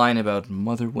this line about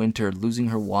Mother Winter losing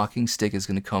her walking stick is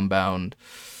going to come bound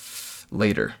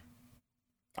later.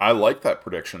 I like that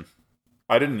prediction.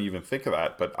 I didn't even think of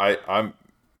that, but I'm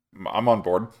on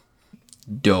board.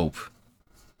 Dope.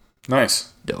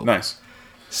 Nice. Dope. Nice.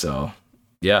 So,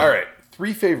 yeah. All right.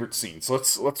 3 favorite scenes.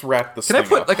 Let's wrap this. Can I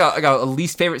put up. like a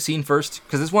least favorite scene first?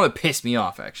 Because this one that pissed me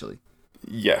off, actually.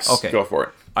 Yes. Okay. Go for it.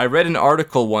 I read an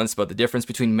article once about the difference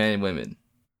between men and women.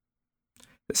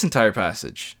 This entire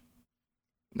passage.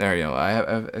 There you go. I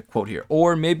have a quote here.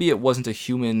 Or maybe it wasn't a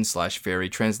human/fairy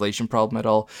translation problem at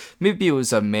all. Maybe it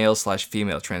was a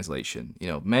male/female translation.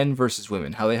 Men versus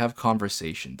women, how they have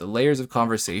conversation, the layers of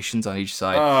conversations on each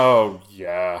side. Oh,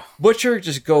 yeah. Butcher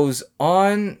just goes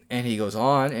on and he goes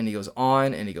on and he goes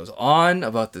on and he goes on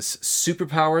about this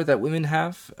superpower that women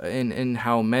have, and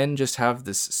how men just have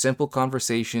this simple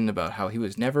conversation about how he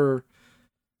was never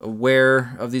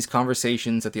aware of these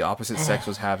conversations that the opposite sex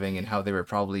was having, and how they were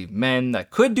probably men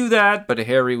that could do that, but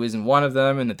Harry wasn't one of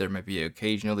them, and that there might be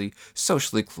occasionally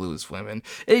socially clueless women.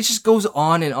 And it just goes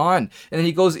on, and then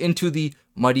he goes into the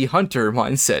muddy hunter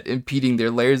mindset, impeding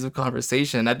their layers of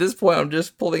conversation. At this point, I'm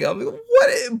just pulling up,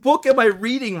 what book am I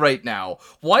reading right now?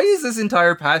 Why is this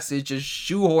entire passage just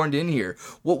shoehorned in here?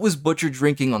 What was Butcher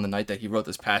drinking on the night that he wrote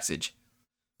this passage?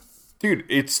 Dude,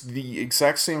 it's the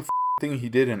exact same thing he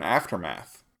did in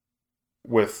Aftermath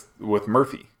with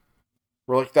Murphy.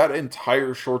 Where, like, that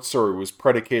entire short story was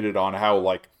predicated on how,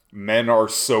 like, men are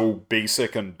so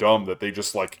basic and dumb that they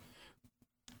just, like,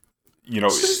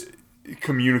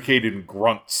 communicate in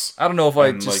grunts. I don't know if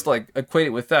I just equate it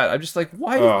with that. I'm just like,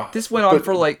 why this went on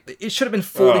for it should have been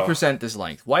 40% this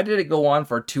length. Why did it go on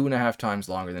for 2.5 times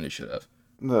longer than it should have?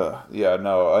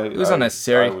 It was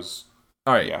unnecessary.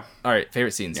 All right,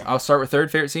 favorite scenes. Yeah. I'll start with third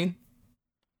favorite scene.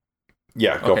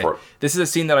 Yeah, go for it. This is a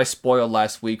scene that I spoiled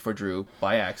last week for Drew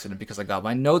by accident because I got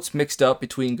my notes mixed up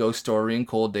between Ghost Story and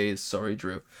Cold Days. Sorry,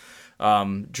 Drew.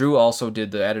 Drew also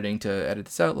did the editing to edit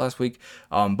this out last week.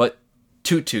 But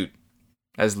Toot Toot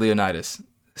as Leonidas,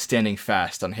 standing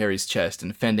fast on Harry's chest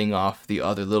and fending off the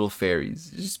other little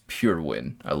fairies. Just pure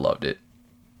win. I loved it.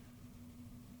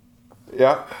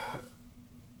 Yeah.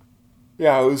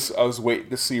 Yeah, I was waiting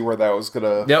to see where that was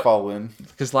gonna fall in.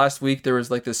 Because last week there was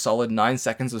like this solid 9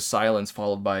 seconds of silence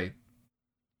followed by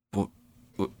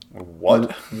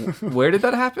what? Where did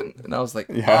that happen? And I was like,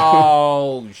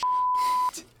 oh,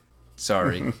 shit.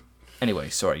 Sorry. Anyway,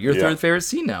 sorry. Your third favorite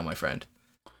scene now, my friend.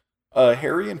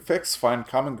 Harry and Fix find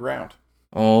common ground.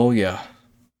 Oh yeah.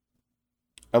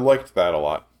 I liked that a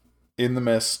lot. In the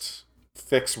mist,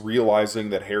 Fix realizing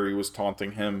that Harry was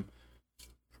taunting him,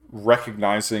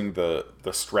 recognizing the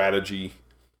strategy.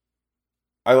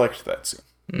 I liked that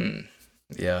scene.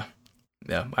 Yeah.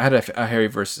 I had a Harry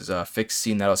versus Fix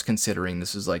scene that I was considering.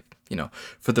 This is like,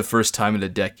 for the first time in a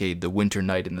decade, the winter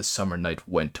knight and the summer knight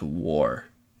went to war.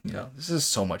 This is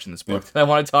so much in this book that I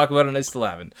want to talk about, and I still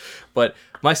haven't. But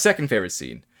my second favorite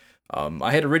scene,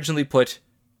 I had originally put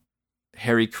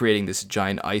Harry creating this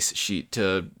giant ice sheet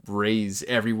to raise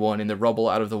everyone in the rubble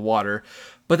out of the water.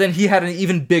 But then he had an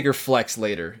even bigger flex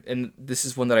later, and this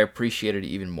is one that I appreciated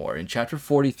even more. In chapter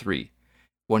 43,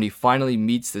 when he finally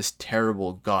meets this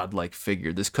terrible godlike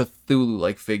figure, this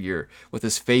Cthulhu-like figure with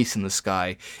his face in the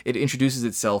sky, it introduces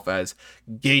itself as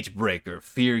Gatebreaker,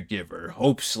 Fear-Giver,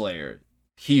 Hope-Slayer,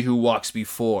 He who walks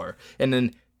before. And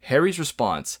then Harry's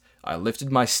response, I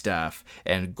lifted my staff,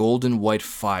 and golden white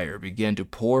fire began to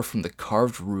pour from the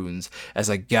carved runes as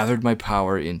I gathered my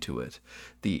power into it.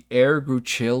 The air grew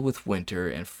chill with winter,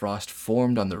 and frost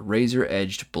formed on the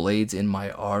razor-edged blades in my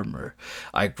armor.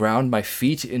 I ground my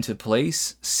feet into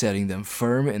place, setting them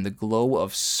firm, and the glow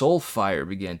of soul fire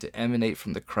began to emanate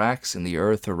from the cracks in the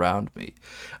earth around me.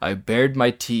 I bared my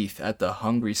teeth at the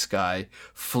hungry sky,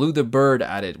 flew the bird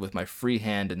at it with my free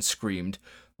hand, and screamed,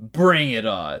 "Bring it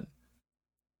on!"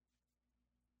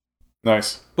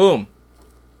 Nice. Boom.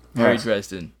 Nice. Harry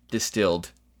Dresden distilled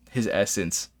his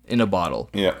essence in a bottle.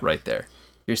 Yeah. Right there.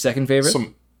 Your second favorite?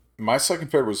 So, my second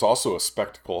favorite was also a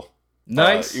spectacle.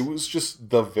 Nice. It was just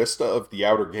the vista of the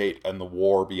outer gate and the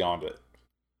war beyond it.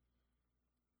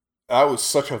 That was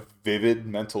such a vivid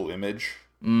mental image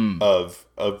of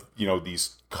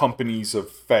these companies of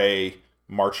Fae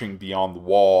marching beyond the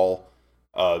wall,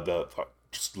 the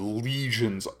just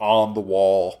legions on the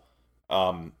wall.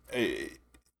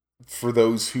 For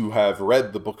those who have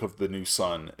read the Book of the New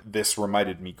Sun, this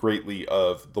reminded me greatly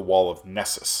of the Wall of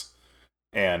Nessus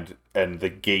and the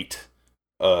gate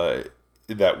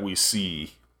that we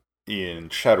see in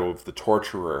Shadow of the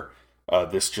Torturer.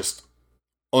 This just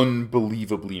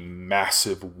unbelievably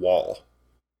massive wall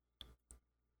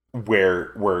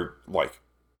where like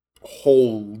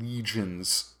whole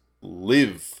legions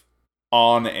live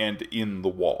on and in the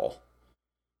wall.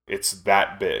 It's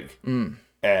that big.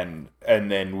 And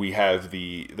then we have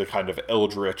the kind of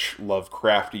eldritch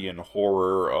Lovecraftian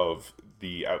horror of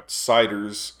the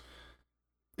outsiders.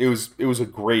 It was a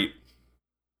great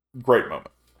moment.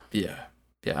 Yeah.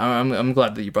 I'm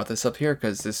glad that you brought this up here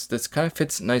because this kind of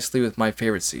fits nicely with my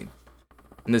favorite scene.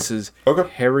 And this is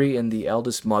Harry and the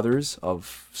eldest mothers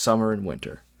of summer and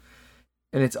winter.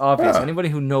 And it's obvious. Yeah. Anybody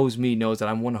who knows me knows that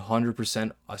I'm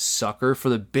 100% a sucker for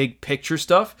the big picture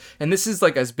stuff. And this is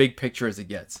like as big picture as it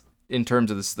gets in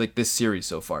terms of this series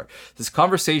so far. This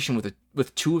conversation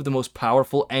with two of the most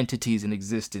powerful entities in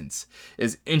existence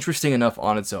is interesting enough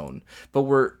on its own. But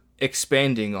we're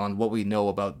expanding on what we know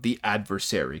about the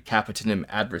adversary, Capitanim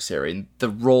adversary, and the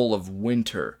role of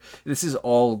Winter. This is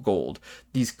all gold.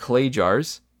 These clay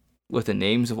jars with the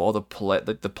names of all the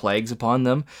plagues upon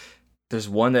them. There's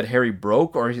one that Harry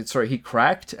broke, or he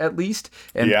cracked at least,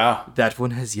 and that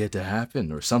one has yet to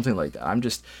happen, or something like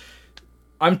that.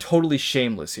 I'm totally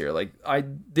shameless here. Like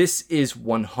this is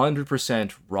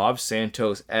 100% Rob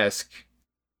Santos-esque.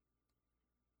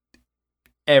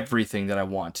 Everything that I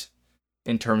want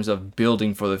in terms of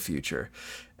building for the future,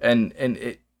 and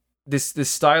this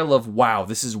style of wow,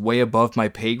 this is way above my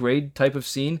pay grade type of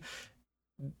scene.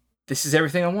 This is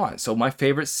everything I want. So my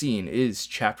favorite scene is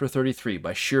Chapter 33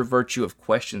 by sheer virtue of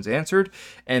questions answered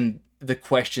and the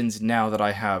questions now that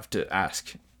I have to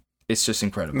ask. It's just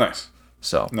incredible. Nice.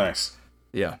 So nice.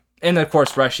 Yeah. And of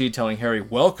course, Rashid telling Harry,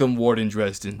 "Welcome, Warden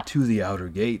Dresden, to the outer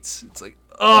gates." It's like,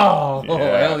 oh,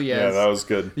 hell yes. Yeah, that was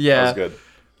good. Yeah. That was good.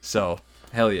 So,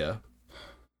 hell yeah.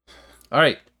 All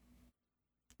right.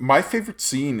 My favorite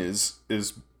scene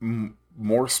is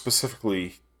more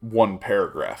specifically one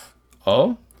paragraph.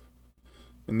 Oh?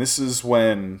 And this is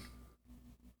when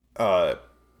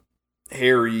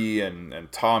Harry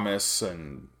and Thomas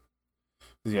and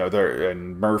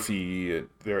and Murphy,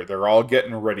 they're all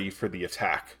getting ready for the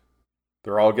attack.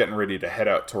 They're all getting ready to head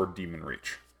out toward Demon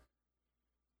Reach.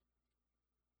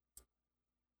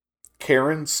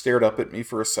 Karen stared up at me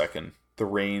for a second, the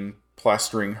rain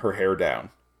plastering her hair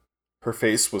down. Her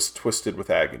face was twisted with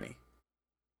agony.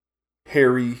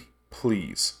 "Harry,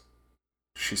 please."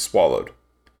 She swallowed.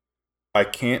 "I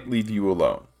can't leave you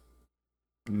alone.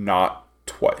 Not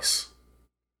twice."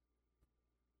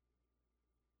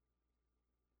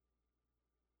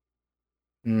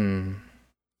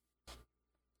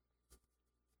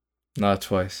 Not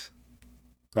twice.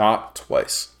 Not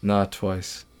twice. Not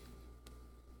twice.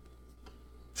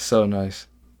 So nice.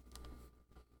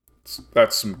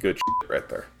 That's some good shit right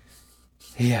there.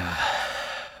 Yeah.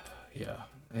 Yeah.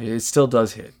 It still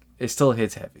does hit. It still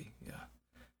hits heavy. Yeah.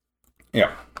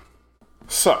 Yeah.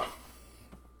 So,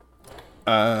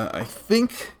 I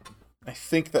think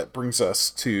that brings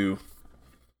us to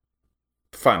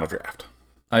the final draft.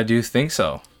 I do think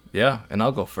so. Yeah, and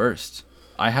I'll go first.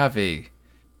 I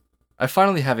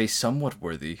finally have a somewhat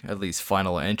worthy, at least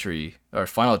final entry, or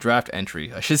final draft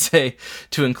entry, I should say,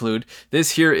 to include.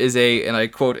 This here is and I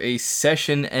quote, a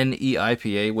Session NE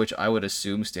IPA, which I would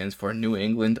assume stands for New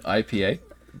England IPA.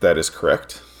 That is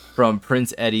correct. From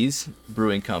Prince Eddie's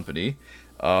Brewing Company.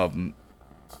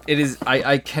 It is,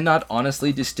 I cannot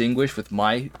honestly distinguish with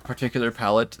my particular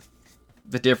palate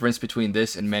the difference between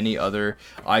this and many other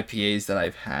IPAs that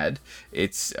I've had.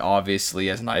 It's obviously,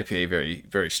 as an IPA, very,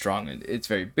 very strong. And it's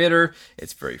very bitter.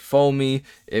 It's very foamy.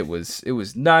 It was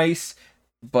nice,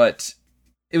 but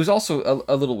it was also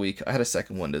a little weak. I had a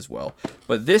second one as well.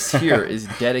 But this here is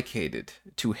dedicated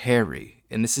to Harry,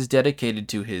 and this is dedicated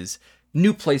to his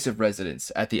new place of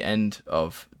residence at the end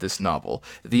of this novel,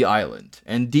 the island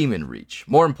and Demon Reach.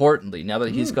 More importantly, now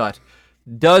that he's got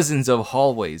dozens of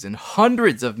hallways and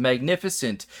hundreds of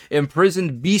magnificent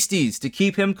imprisoned beasties to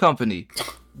keep him company,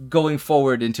 going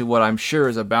forward into what I'm sure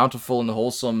is a bountiful and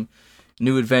wholesome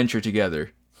new adventure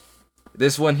together.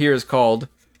 This one here is called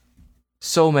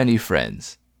So Many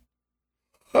Friends.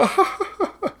 Right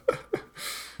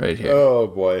here. Oh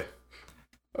boy.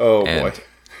 Boy.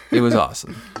 It was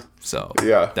awesome. So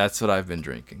yeah, that's what I've been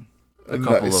drinking. A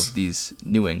couple of these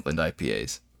New England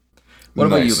IPAs. What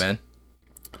about you, man?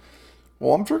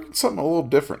 Well, I'm drinking something a little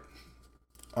different.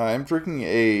 I'm drinking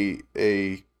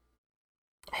a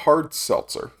hard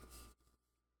seltzer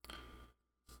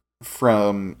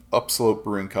from Upslope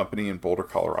Brewing Company in Boulder,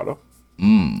 Colorado.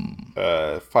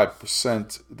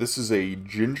 5%. This is a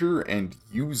ginger and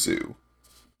yuzu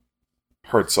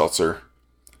hard seltzer.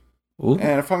 Ooh.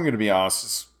 And if I'm going to be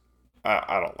honest,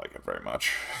 I don't like it very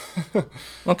much.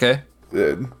 Okay.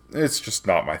 It's just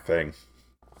not my thing.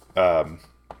 But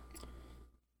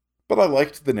I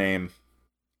liked the name.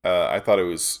 I thought it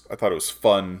was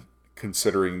fun,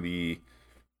 considering the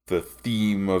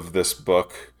theme of this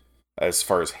book as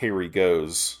far as Harry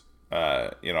goes.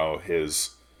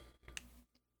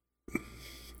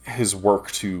 His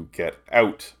work to get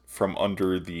out from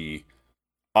under the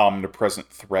omnipresent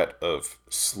threat of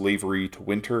slavery to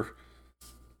Winter.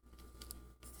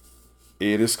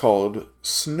 It is called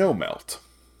Snowmelt.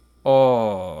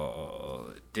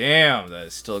 Oh, damn, that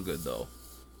is still good though.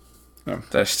 Yeah.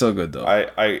 They're still good though.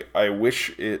 I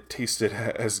wish it tasted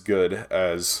as good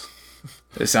as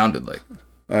It sounded like.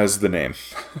 as the name.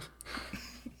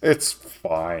 It's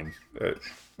fine.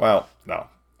 Well, no,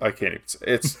 I can't even say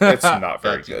it's not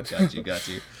very good. Got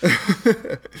you.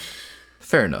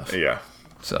 Fair enough. Yeah.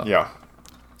 So Yeah.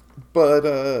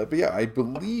 But yeah, I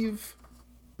believe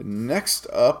next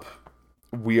up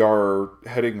we are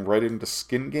heading right into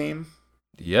Skin Game.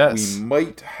 yes, We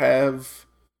might have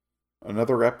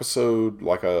another episode,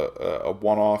 like a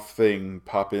one-off thing,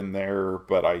 pop in there,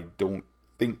 but I don't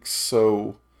think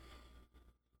so.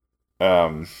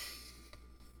 Yeah.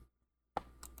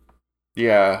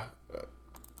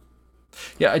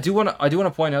 yeah. I do want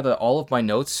to point out that all of my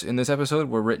notes in this episode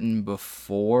were written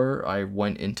before I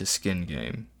went into Skin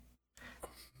Game.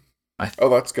 Oh,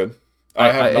 that's good.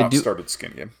 I have not started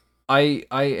Skin Game. I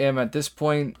am at this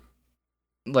point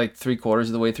like 3/4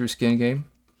 of the way through Skin Game.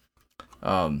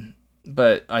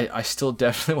 But I still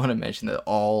definitely want to mention that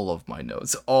all of my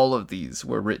notes, all of these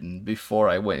were written before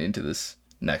I went into this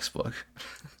next book.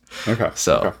 Okay.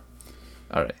 So, okay.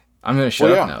 All right. I'm going to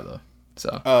shut up now, though.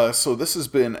 So this has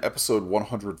been episode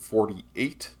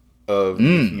 148 of the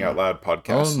Thinking Out Loud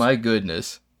podcast. Oh, my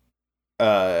goodness.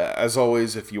 As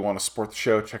always, if you want to support the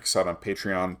show, check us out on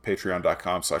Patreon,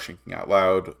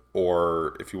 patreon.com/thinkingoutloud,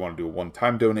 or if you want to do a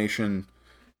one-time donation,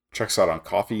 check us out on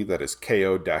Ko-fi, that is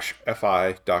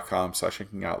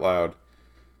ko-fi.com/thinkingoutloud.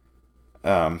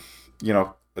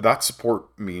 That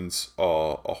support means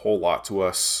a whole lot to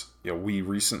us. We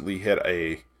recently hit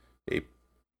a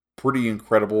pretty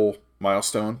incredible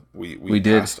milestone. We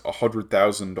passed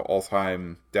 100,000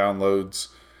 all-time downloads,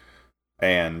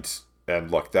 and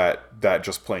look, that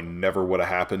just plain never would have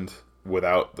happened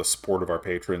without the support of our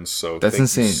patrons. So that's thank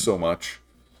insane. You so much.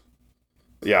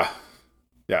 Yeah,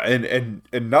 and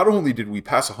not only did we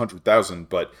pass 100,000,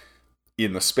 but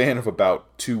in the span of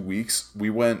about 2 weeks, we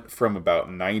went from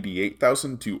about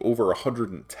 98,000 to over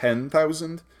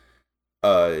 110,000.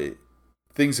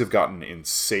 Things have gotten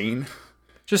insane.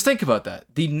 Just think about that.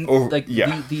 The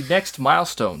next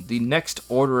milestone, the next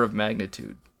order of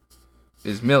magnitude,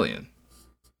 is million.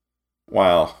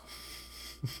 Wow.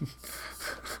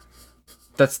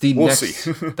 That's the We'll next.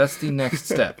 see. That's the next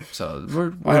step. So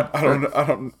I don't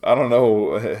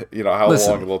know. How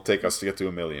long it'll take us to get to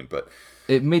 1 million, but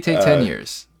it may take 10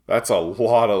 years. That's a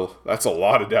lot of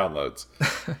downloads.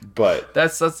 But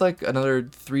that's like another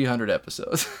 300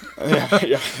 episodes.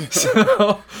 yeah.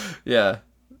 So yeah.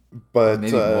 But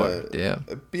maybe more. Yeah.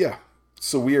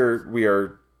 So we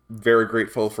are very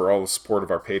grateful for all the support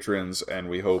of our patrons, and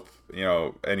we hope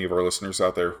any of our listeners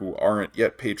out there who aren't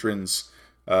yet patrons,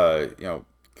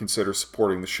 consider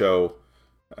supporting the show.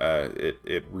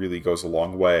 It really goes a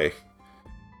long way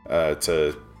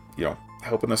to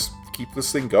helping us keep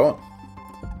this thing going.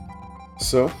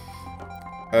 So,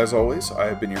 as always, I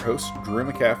have been your host, Drew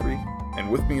McCaffrey,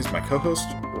 and with me is my co-host,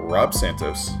 Rob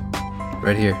Santos.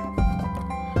 Right here.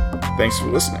 Thanks for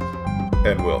listening,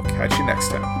 and we'll catch you next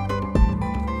time.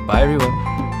 Bye,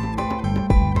 everyone.